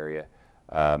shaded area,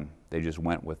 they just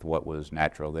went with what was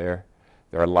natural there.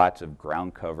 There are lots of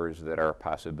ground covers that are a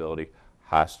possibility.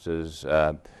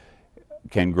 Hostas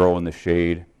can grow in the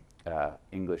shade.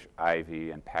 English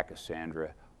ivy and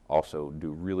pachysandra also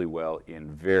do really well in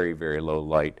very, very low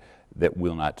light that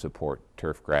will not support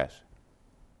turf grass.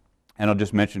 And I'll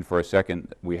just mention for a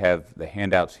second, we have the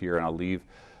handouts here, and I'll leave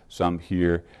some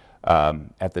here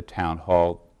at the town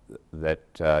hall that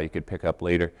you could pick up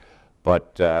later.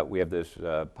 But we have this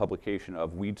publication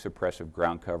of weed suppressive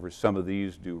ground covers. Some of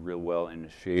these do real well in the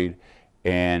shade,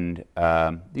 and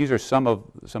these are some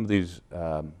of these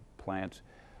plants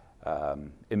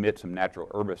emit some natural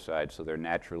herbicides, so they're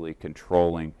naturally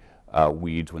controlling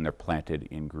weeds when they're planted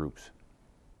in groups.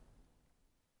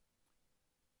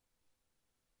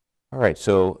 All right,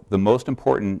 so the most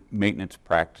important maintenance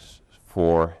practice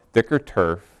for thicker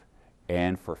turf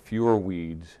and for fewer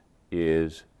weeds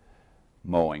is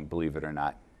mowing, believe it or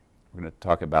not. We're going to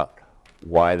talk about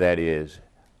why that is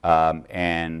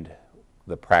and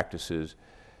the practices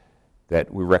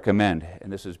that we recommend.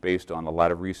 And this is based on a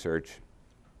lot of research.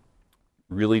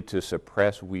 Really, to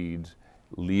suppress weeds,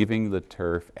 leaving the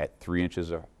turf at 3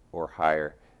 inches or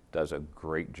higher does a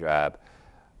great job.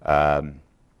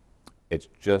 It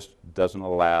just doesn't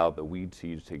allow the weed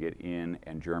seeds to get in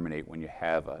and germinate when you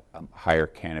have a higher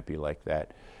canopy like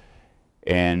that.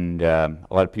 And a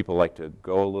lot of people like to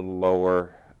go a little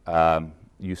lower,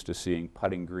 used to seeing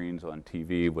putting greens on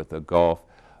TV with the golf,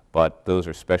 but those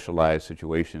are specialized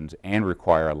situations and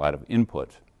require a lot of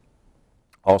input.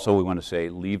 Also, we want to say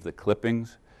leave the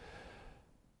clippings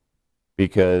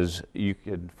because you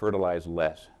can fertilize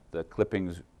less. The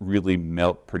clippings really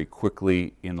melt pretty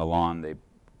quickly in the lawn. They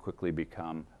quickly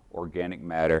become organic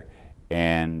matter,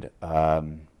 and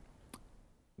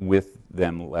with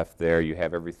them left there, you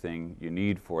have everything you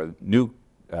need for new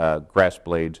grass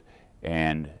blades,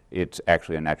 and it's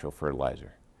actually a natural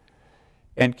fertilizer.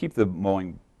 And keep the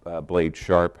mowing blade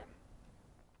sharp.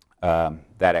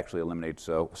 That actually eliminates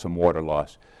some water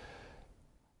loss.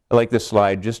 I like this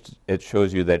slide. Just it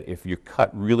shows you that if you cut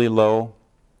really low,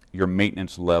 your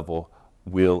maintenance level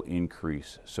will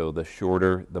increase. So the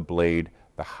shorter the blade,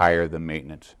 the higher the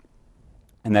maintenance.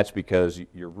 And that's because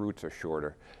your roots are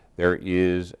shorter. There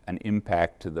is an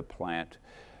impact to the plant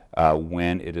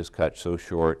when it is cut so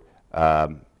short.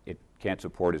 It can't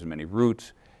support as many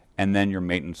roots, and then your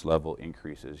maintenance level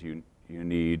increases. You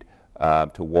need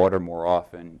to water more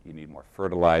often, you need more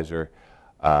fertilizer,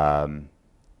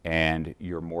 and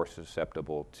you're more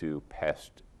susceptible to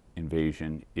pest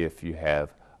invasion if you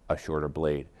have a shorter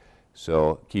blade.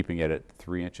 So keeping it at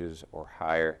 3 inches or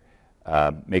higher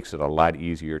makes it a lot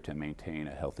easier to maintain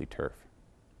a healthy turf.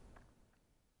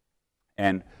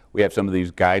 And we have some of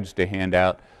these guides to hand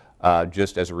out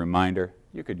just as a reminder.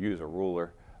 You could use a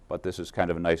ruler, but this is kind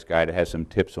of a nice guide. It has some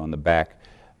tips on the back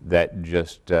that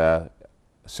just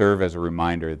serve as a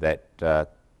reminder that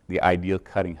the ideal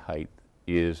cutting height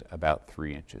is about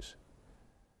 3 inches.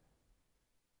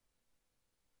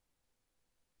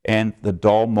 And the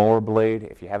dull mower blade,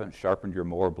 if you haven't sharpened your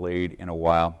mower blade in a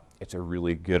while, it's a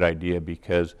really good idea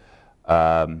because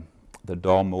the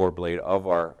dull mower blade of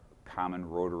our common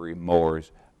rotary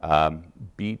mowers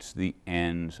beats the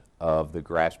ends of the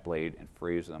grass blade and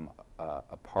frays them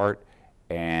apart,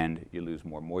 and you lose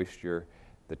more moisture.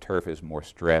 The turf is more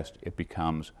stressed. It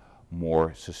becomes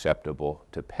more susceptible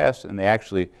to pests, and they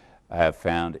actually have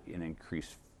found an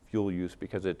increased fuel use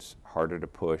because it's harder to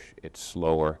push, it's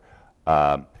slower,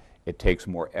 it takes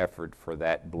more effort for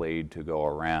that blade to go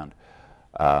around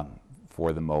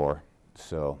for the mower.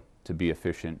 So to be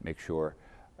efficient, make sure,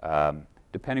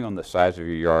 depending on the size of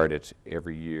your yard, it's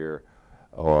every year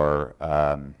or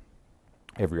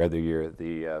every other year.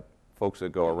 The folks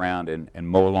that go around and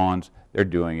mow lawns, they're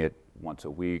doing it once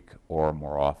a week or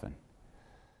more often.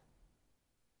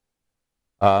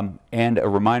 And a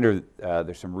reminder,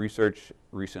 there's some research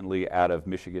recently out of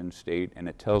Michigan State, and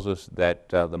it tells us that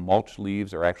the mulch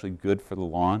leaves are actually good for the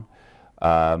lawn.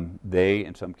 They,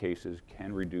 in some cases,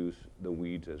 can reduce the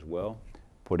weeds as well,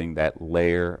 putting that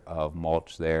layer of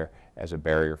mulch there as a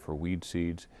barrier for weed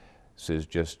seeds. This is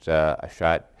just a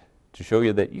shot to show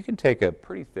you that you can take a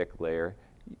pretty thick layer.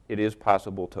 It is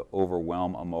possible to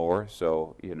overwhelm a mower,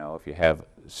 so you know if you have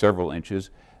several inches,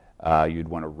 you'd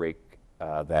want to rake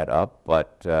that up,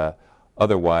 but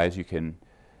otherwise you can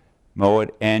mow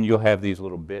it, and you'll have these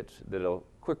little bits that'll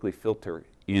quickly filter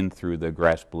in through the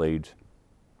grass blades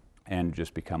and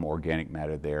just become organic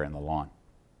matter there in the lawn.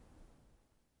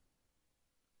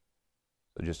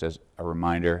 So just as a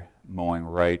reminder, mowing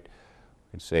right,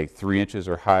 we can say 3 inches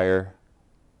or higher,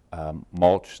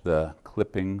 mulch the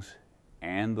clippings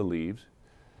and the leaves,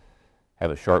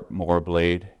 have a sharp mower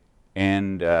blade,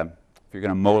 and if you're going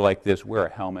to mow like this, wear a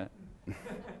helmet.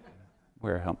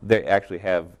 Wear a helmet. They actually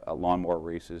have lawnmower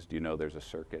races. Do you know there's a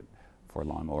circuit for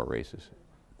lawnmower races?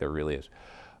 There really is.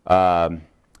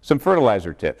 Some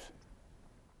fertilizer tips.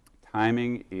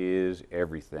 Timing is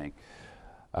everything.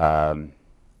 And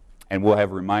we'll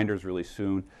have reminders really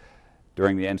soon.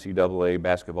 During the NCAA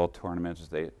basketball tournaments,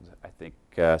 I think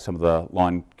some of the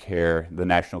lawn care, the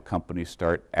national companies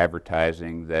start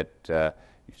advertising that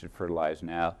you should fertilize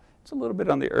now. It's a little bit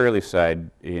on the early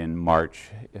side in March,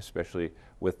 especially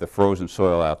with the frozen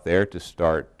soil out there, to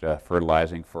start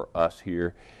fertilizing for us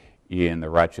here in the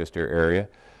Rochester area.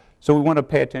 So we want to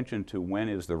pay attention to when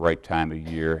is the right time of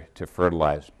year to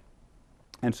fertilize.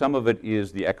 And some of it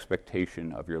is the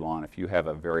expectation of your lawn. If you have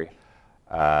a very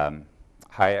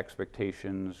high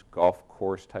expectations, golf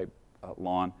course type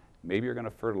lawn, maybe you're going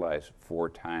to fertilize 4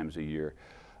 times a year.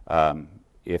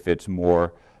 If it's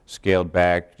more scaled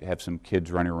back, have some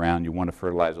kids running around, you want to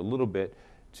fertilize a little bit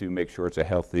to make sure it's a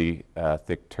healthy,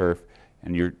 thick turf,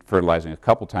 and you're fertilizing a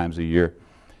couple times a year.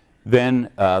 Then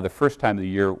the first time of the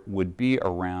year would be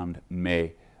around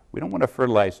May. We don't want to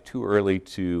fertilize too early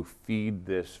to feed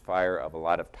this fire of a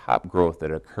lot of top growth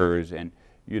that occurs. And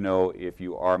you know, if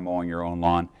you are mowing your own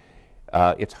lawn,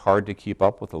 it's hard to keep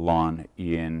up with the lawn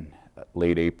in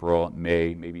late April,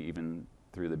 May, maybe even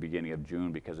through the beginning of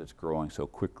June, because it's growing so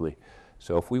quickly.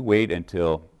 So if we wait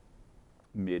until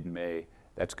mid-May,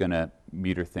 that's going to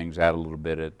meter things out a little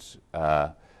bit. It's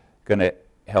going to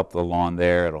help the lawn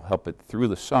there. It'll help it through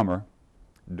the summer.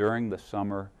 During the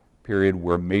summer period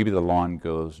where maybe the lawn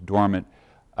goes dormant,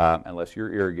 unless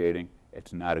you're irrigating,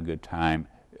 it's not a good time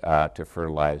to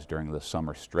fertilize during the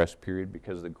summer stress period,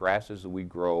 because the grasses that we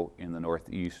grow in the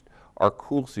Northeast are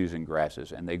cool season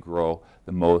grasses, and they grow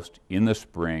the most in the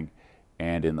spring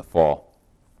and in the fall.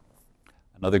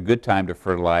 Another good time to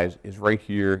fertilize is right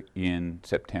here in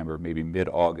September, maybe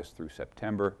mid-August through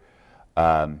September.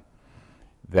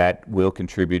 That will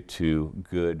contribute to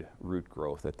good root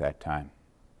growth at that time.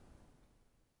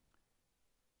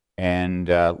 And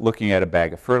looking at a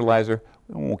bag of fertilizer,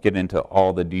 we won't get into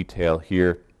all the detail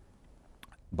here,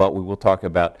 but we will talk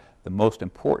about the most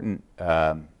important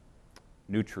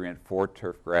nutrient for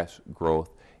turfgrass growth.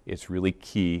 It's really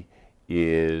key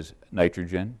is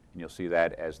nitrogen. And you'll see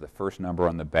that as the first number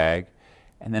on the bag.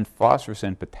 And then phosphorus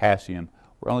and potassium,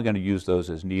 we're only going to use those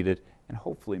as needed, and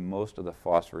hopefully most of the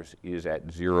phosphorus is at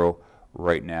 0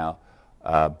 right now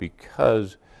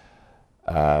because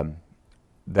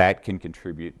that can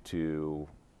contribute to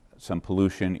some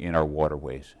pollution in our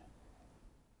waterways.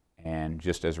 And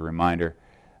just as a reminder,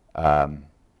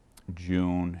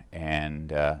 June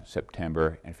and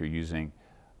September, and if you're using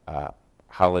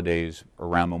holidays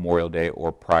around Memorial Day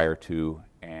or prior to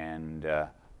and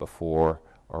before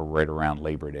or right around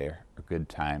Labor Day are good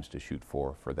times to shoot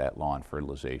for that lawn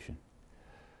fertilization.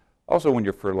 Also, when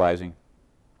you're fertilizing,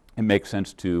 it makes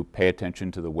sense to pay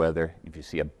attention to the weather. If you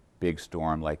see a big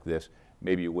storm like this,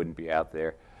 maybe you wouldn't be out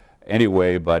there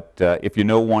anyway, but if you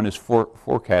know one is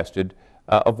forecasted,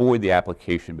 avoid the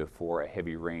application before a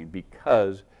heavy rain,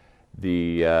 because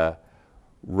the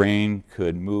rain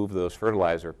could move those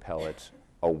fertilizer pellets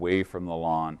away from the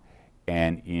lawn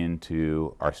and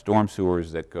into our storm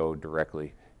sewers that go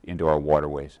directly into our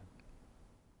waterways.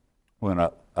 We're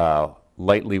going to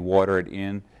lightly water it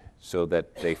in so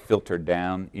that they filter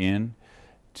down in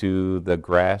to the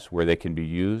grass where they can be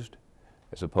used,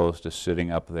 as opposed to sitting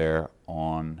up there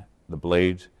on the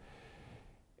blades.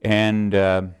 And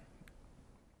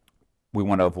we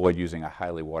want to avoid using a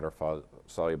highly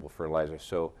water-soluble fertilizer.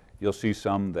 So you'll see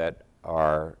some that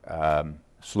are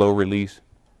slow release.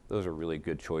 Those are really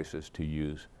good choices to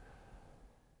use.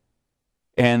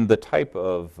 And the type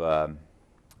of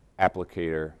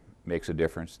applicator makes a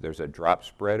difference. There's a drop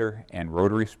spreader and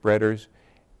rotary spreaders,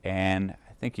 and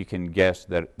I think you can guess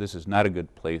that this is not a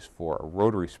good place for a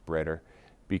rotary spreader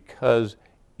because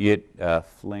it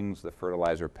flings the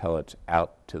fertilizer pellets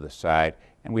out to the side,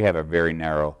 and we have a very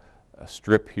narrow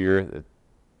strip here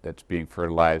that's being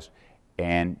fertilized,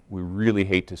 and we really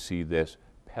hate to see this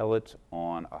pellets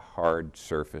on a hard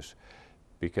surface,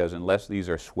 because unless these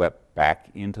are swept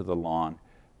back into the lawn,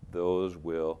 those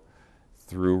will,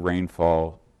 through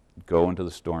rainfall, go into the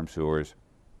storm sewers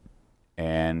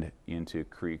and into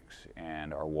creeks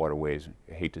and our waterways.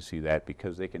 I hate to see that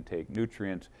because they can take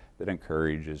nutrients that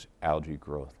encourages algae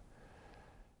growth.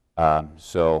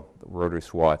 So the rotary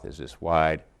swath is this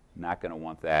wide, not going to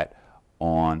want that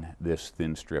on this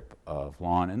thin strip of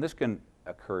lawn. And this can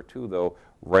occur too, though,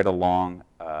 right along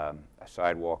a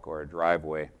sidewalk or a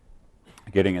driveway,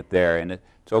 getting it there. And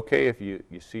it's okay if you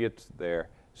see it's there,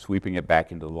 sweeping it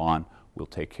back into the lawn, we'll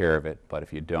take care of it. But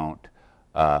if you don't,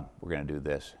 we're going to do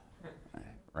this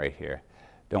right here.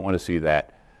 Don't want to see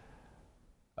that.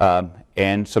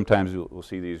 And sometimes we'll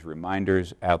see these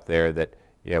reminders out there that,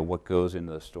 yeah, what goes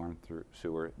into the storm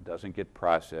sewer doesn't get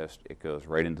processed. It goes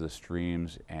right into the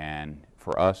streams and,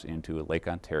 for us, into Lake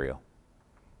Ontario.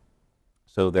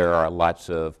 So there are lots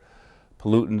of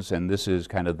pollutants, and this is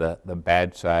kind of the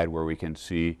bad side where we can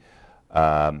see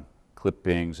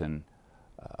clippings and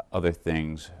other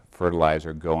things,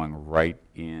 fertilizer going right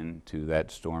into that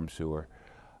storm sewer.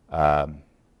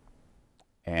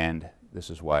 And this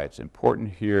is why it's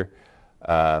important here.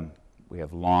 We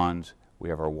have lawns, we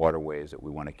have our waterways that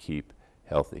we want to keep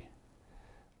healthy.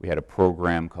 We had a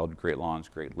program called Great Lawns,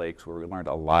 Great Lakes, where we learned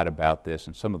a lot about this,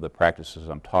 and some of the practices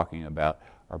I'm talking about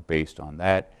are based on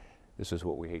that. This is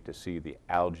what we hate to see, the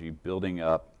algae building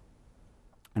up.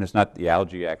 And it's not the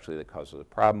algae actually that causes the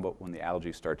problem, but when the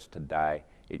algae starts to die,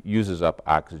 it uses up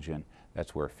oxygen.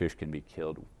 That's where fish can be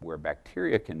killed, where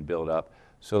bacteria can build up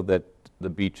so that the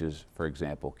beaches, for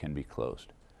example, can be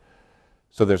closed.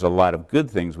 So there's a lot of good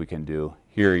things we can do.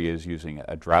 Here he is using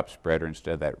a drop spreader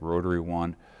instead of that rotary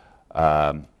one,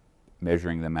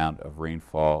 measuring the amount of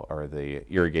rainfall or the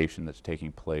irrigation that's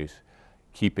taking place,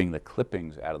 keeping the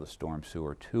clippings out of the storm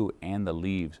sewer too, and the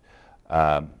leaves.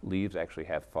 Leaves actually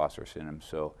have phosphorus in them,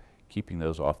 so keeping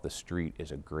those off the street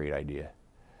is a great idea.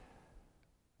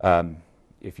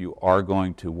 If you are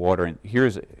going to water, and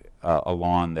here's a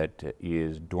lawn that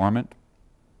is dormant,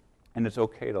 and it's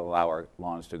okay to allow our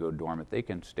lawns to go dormant. They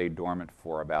can stay dormant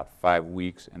for about 5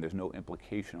 weeks, and there's no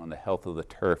implication on the health of the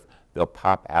turf. They'll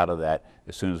pop out of that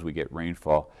as soon as we get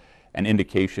rainfall. An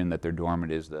indication that they're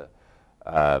dormant is the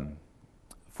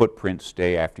footprints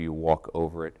stay after you walk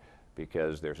over it,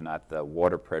 because there's not the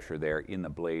water pressure there in the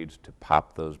blades to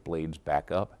pop those blades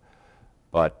back up.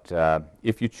 But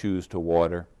if you choose to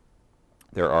water,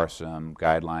 there are some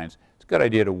guidelines. It's a good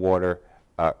idea to water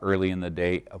early in the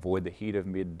day, avoid the heat of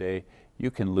midday. You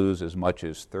can lose as much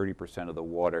as 30% of the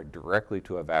water directly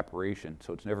to evaporation,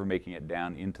 so it's never making it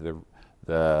down into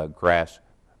the grass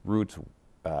roots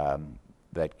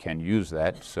that can use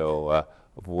that, so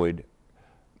avoid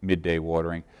midday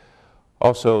watering.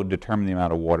 Also, determine the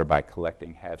amount of water by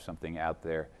collecting. Have something out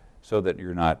there so that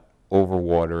you're not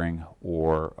overwatering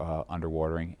or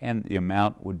underwatering, and the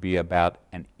amount would be about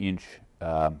an inch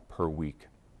per week.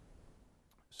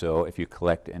 So if you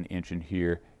collect an inch in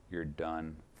here, you're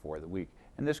done for the week.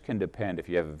 And this can depend. If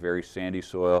you have a very sandy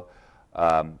soil,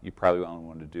 you probably only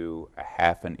want to do a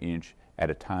half an inch at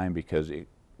a time because it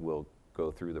will go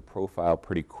through the profile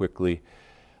pretty quickly.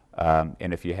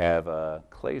 And if you have a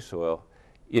clay soil,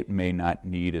 it may not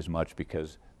need as much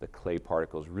because the clay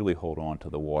particles really hold on to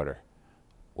the water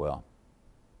well.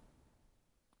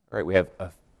 All right, we have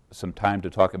some time to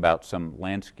talk about some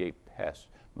landscape pests,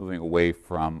 moving away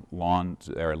from lawns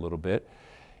there a little bit,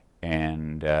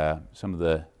 and some of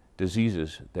the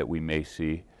diseases that we may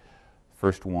see.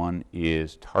 First one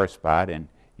is tar spot, and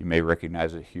you may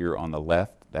recognize it here on the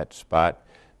left, that spot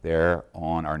there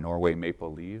on our Norway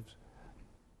maple leaves.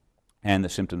 And the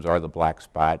symptoms are the black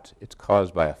spots. It's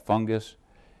caused by a fungus,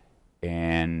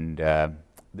 and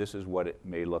this is what it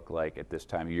may look like at this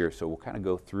time of year. So we'll kind of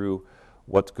go through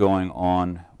what's going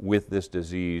on with this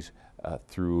disease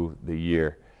through the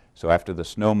year. So after the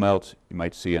snow melts, you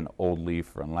might see an old leaf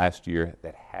from last year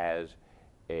that has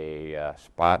a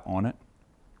spot on it.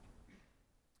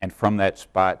 And from that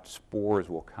spot, spores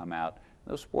will come out.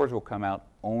 Those spores will come out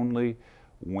only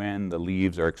when the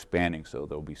leaves are expanding. So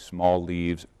there'll be small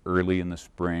leaves early in the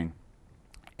spring.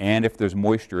 And if there's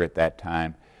moisture at that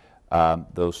time,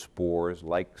 those spores,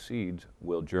 like seeds,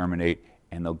 will germinate,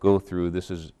 and they'll go through.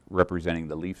 This is representing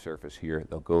the leaf surface here.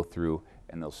 They'll go through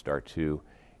and they'll start to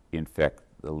infect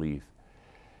the leaf.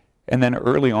 And then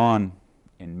early on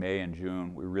in May and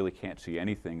June, we really can't see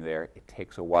anything there. It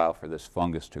takes a while for this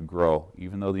fungus to grow,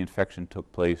 even though the infection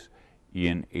took place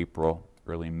in April,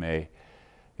 early May.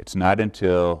 It's not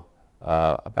until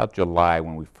about July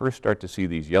when we first start to see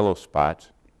these yellow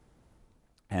spots,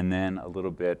 and then a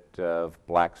little bit of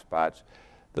black spots.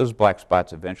 Those black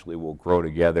spots eventually will grow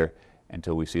together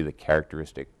until we see the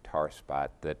characteristic tar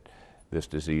spot that this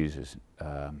disease is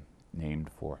named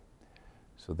for.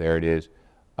 So there it is.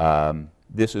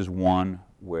 This is one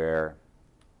where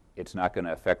It's not going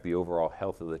to affect the overall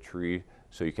health of the tree,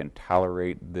 so you can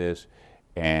tolerate this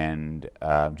and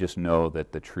just know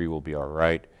that the tree will be all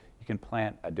right. You can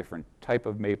plant a different type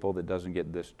of maple that doesn't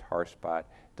get this tar spot,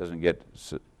 doesn't get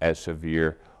as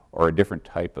severe, or a different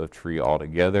type of tree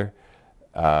altogether.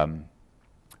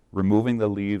 Removing the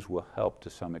leaves will help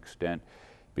to some extent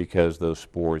because those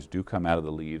spores do come out of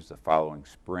the leaves the following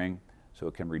spring, so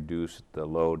it can reduce the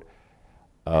load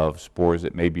of spores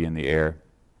that may be in the air.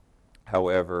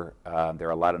 However, there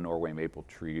are a lot of Norway maple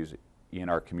trees in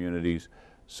our communities,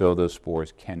 so those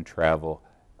spores can travel,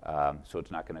 so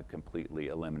it's not going to completely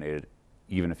eliminate it,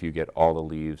 even if you get all the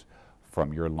leaves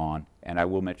from your lawn. And I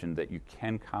will mention that you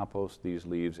can compost these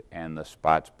leaves and the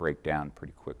spots break down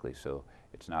pretty quickly, so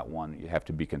it's not one you have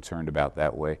to be concerned about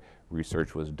that way.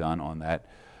 Research was done on that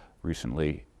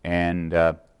recently. And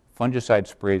fungicide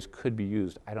sprays could be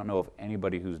used. I don't know of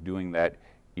anybody who's doing that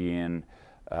in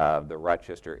the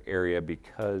Rochester area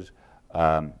because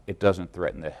it doesn't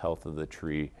threaten the health of the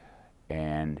tree,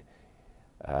 and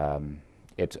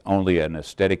it's only an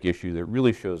aesthetic issue that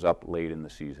really shows up late in the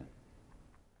season.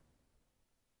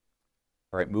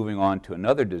 All right, moving on to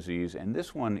another disease, and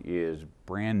this one is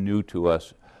brand new to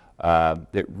us,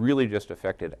 that really just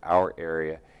affected our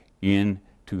area in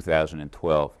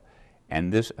 2012.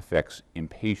 And this affects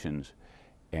impatiens.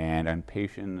 And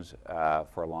impatiens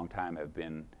for a long time have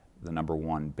been the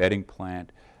 #1 bedding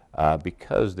plant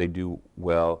because they do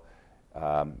well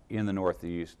in the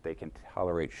Northeast. They can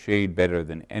tolerate shade better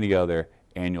than any other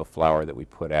annual flower that we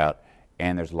put out,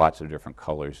 and there's lots of different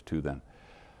colors to them.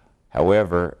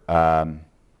 However,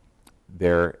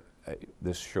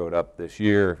 this showed up this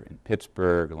year in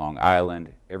Pittsburgh, Long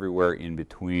Island, everywhere in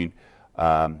between.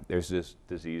 There's this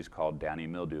disease called downy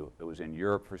mildew. It was in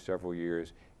Europe for several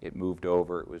years. It moved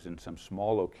over. It was in some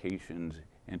small locations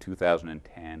in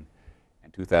 2010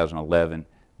 and 2011.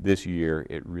 This year,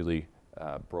 it really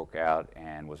broke out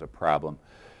and was a problem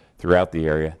throughout the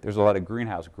area. There's a lot of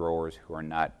greenhouse growers who are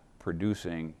not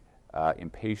producing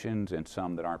impatiens, and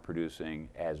some that aren't producing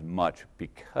as much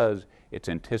because it's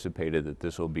anticipated that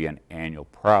this will be an annual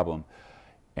problem.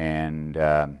 And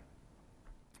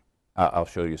I'll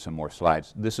show you some more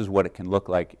slides. This is what it can look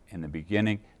like in the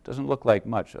beginning. It doesn't look like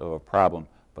much of a problem,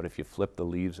 but if you flip the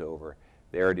leaves over,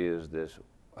 there it is. This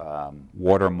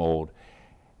water mold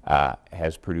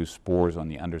has produced spores on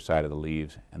the underside of the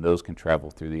leaves, and those can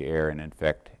travel through the air and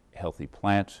infect healthy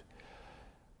plants.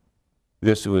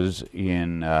 This was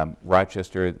in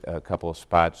Rochester, a couple of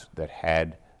spots that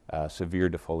had severe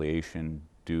defoliation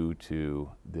due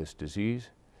to this disease.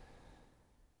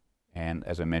 And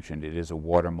as I mentioned, it is a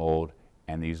water mold,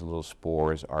 and these little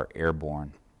spores are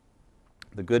airborne.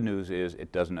 The good news is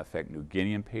it doesn't affect New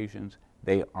Guinea impatiens.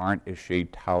 They aren't as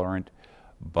shade tolerant,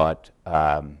 but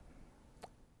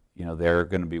you know, they're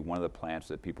going to be one of the plants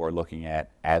that people are looking at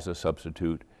as a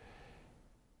substitute.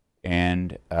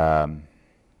 And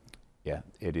yeah,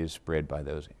 it is spread by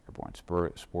those airborne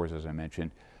spores, as I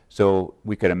mentioned. So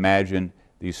we could imagine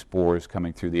these spores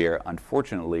coming through the air.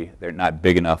 Unfortunately, they're not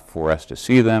big enough for us to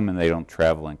see them, and they don't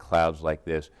travel in clouds like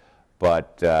this.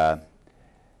 But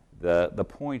the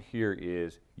point here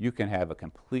is you can have a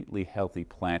completely healthy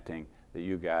planting that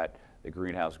you got. The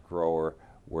greenhouse grower,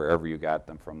 wherever you got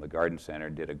them from, the garden center,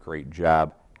 did a great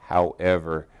job.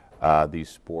 However, these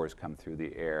spores come through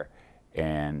the air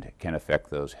and can affect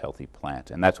those healthy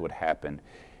plants. And that's what happened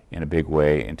in a big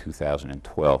way in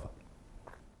 2012.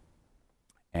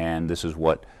 And this is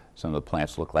what some of the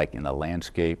plants look like in the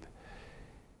landscape.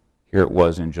 Here it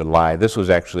was in July. This was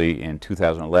actually in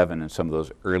 2011 in some of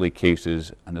those early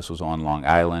cases, and this was on Long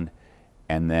Island.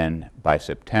 And then by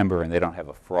September, and they don't have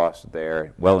a frost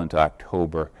there, well into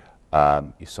October,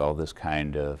 you saw this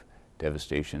kind of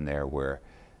devastation there where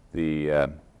the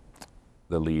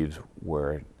leaves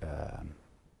were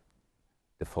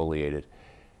defoliated.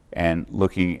 And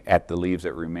looking at the leaves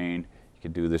that remain, you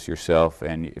can do this yourself,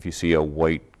 and if you see a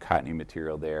white cottony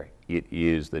material there, it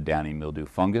is the downy mildew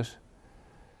fungus.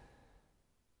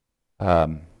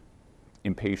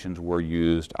 Impatiens were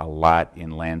used a lot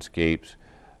in landscapes.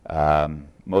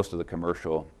 Most of the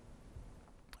commercial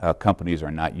companies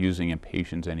are not using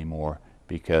impatiens anymore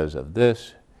because of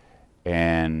this.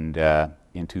 And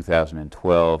in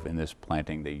 2012, in this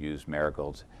planting, they used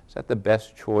marigolds. Is that the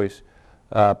best choice?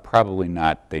 Probably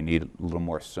not. They need a little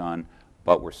more sun,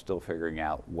 but we're still figuring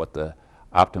out what the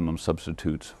optimum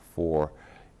substitutes for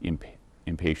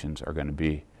impatiens are going to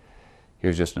be.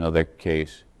 Here's just another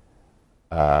case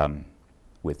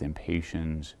with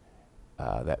impatiens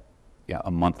that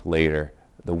a month later,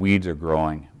 the weeds are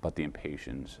growing, but the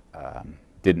impatiens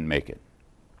didn't make it.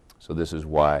 So this is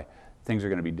why things are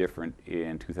going to be different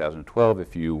in 2012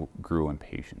 if you grew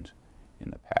impatiens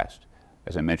in the past.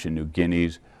 As I mentioned, New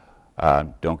Guineas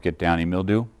don't get downy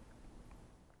mildew,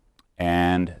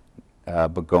 and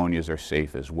begonias are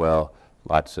safe as well.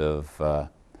 Lots of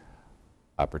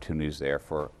opportunities there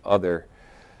for other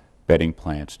bedding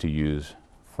plants to use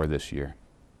for this year.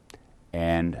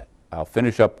 And I'll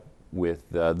finish up with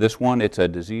this one. It's a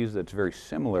disease that's very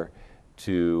similar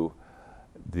to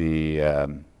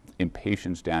the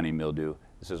impatiens downy mildew.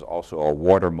 This is also a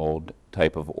water mold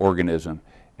type of organism,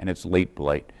 and it's late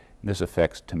blight. And this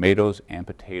affects tomatoes and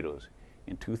potatoes.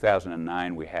 In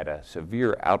 2009, we had a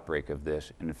severe outbreak of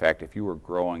this. And in fact, if you were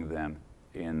growing them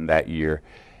in that year,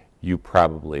 you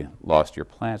probably lost your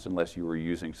plants unless you were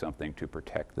using something to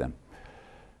protect them.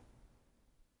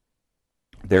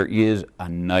 There is a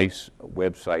nice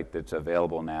website that's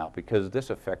available now because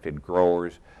this affected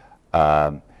growers.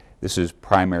 This is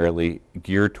primarily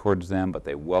geared towards them, but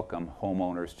they welcome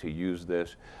homeowners to use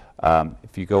this.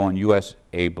 If you go on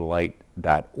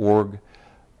usablight.org,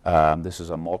 this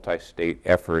is a multi-state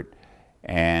effort,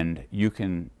 and you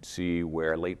can see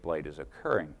where late blight is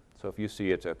occurring. So if you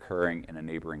see it's occurring in a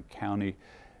neighboring county,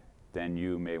 then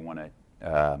you may want to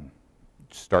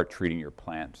start treating your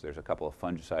plants. There's a couple of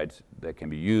fungicides that can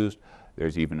be used.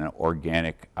 There's even an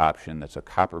organic option that's a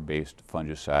copper-based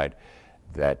fungicide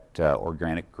that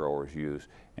organic growers use,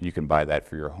 and you can buy that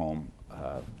for your home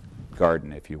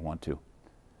garden if you want to.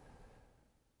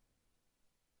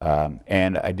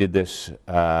 And I did this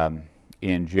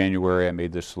in January. I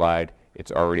made this slide.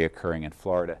 It's already occurring in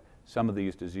Florida. Some of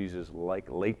these diseases, like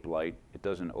late blight, it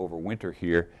doesn't overwinter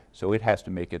here, so it has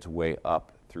to make its way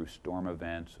up through storm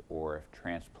events or if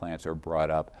transplants are brought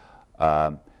up.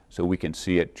 So we can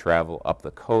see it travel up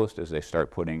the coast as they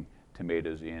start putting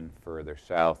tomatoes in further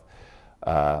south,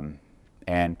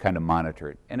 and kind of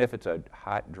monitor it. And if it's a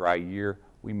hot, dry year,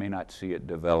 we may not see it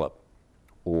develop.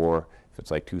 Or if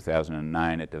it's like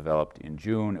 2009, it developed in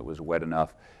June, it was wet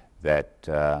enough that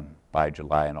by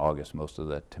July and August, most of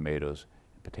the tomatoes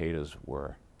and potatoes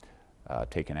were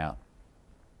taken out.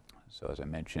 So as I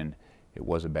mentioned, it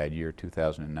was a bad year,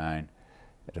 2009.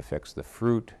 It affects the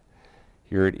fruit.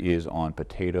 Here it is on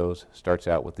potatoes. Starts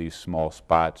out with these small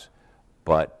spots,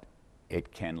 but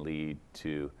it can lead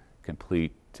to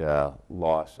complete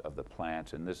loss of the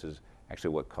plants. And this is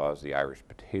actually what caused the Irish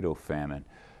potato famine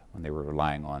when they were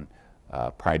relying on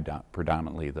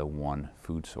predominantly the one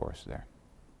food source there.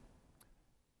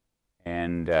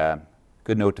 And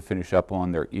good note to finish up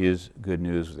on, there is good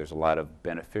news. There's a lot of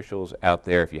beneficials out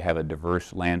there. If you have a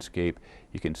diverse landscape,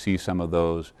 you can see some of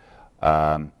those,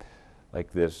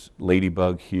 like this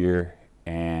ladybug here.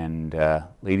 And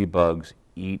ladybugs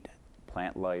eat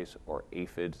plant lice or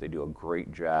aphids. They do a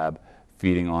great job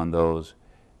feeding on those.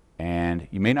 And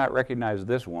you may not recognize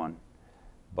this one,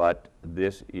 but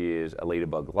this is a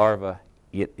ladybug larva.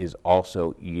 It is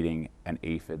also eating an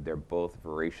aphid. They're both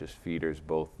voracious feeders,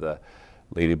 both the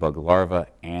ladybug larva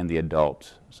and the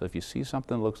adults. So if you see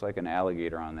something that looks like an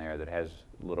alligator on there that has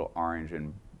a little orange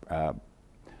and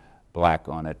black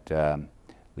on it,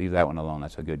 leave that one alone.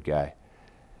 That's a good guy.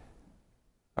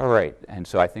 All right, and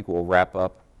so I think we'll wrap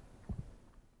up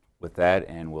with that,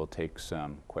 and we'll take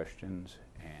some questions.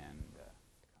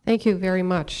 Thank you very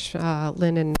much,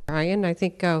 Lynn and Brian. I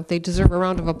think they deserve a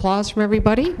round of applause from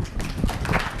everybody.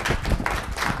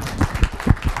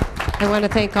 I want to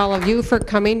thank all of you for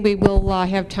coming. We will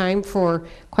have time for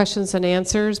questions and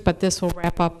answers, but this will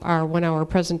wrap up our 1-hour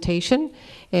presentation.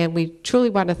 And we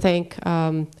truly want to thank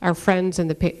our friends in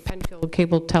the Penfield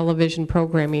Cable Television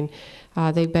Programming.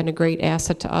 They've been a great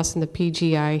asset to us in the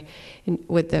PGI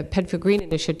with the Penfield Green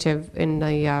Initiative in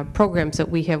the programs that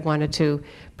we have wanted to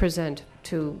present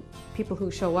to people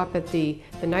who show up at the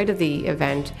night of the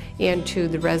event and to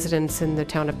the residents in the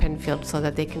town of Penfield so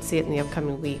that they can see it in the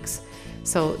upcoming weeks.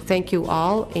 So thank you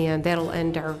all, and that'll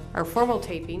end our formal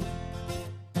taping.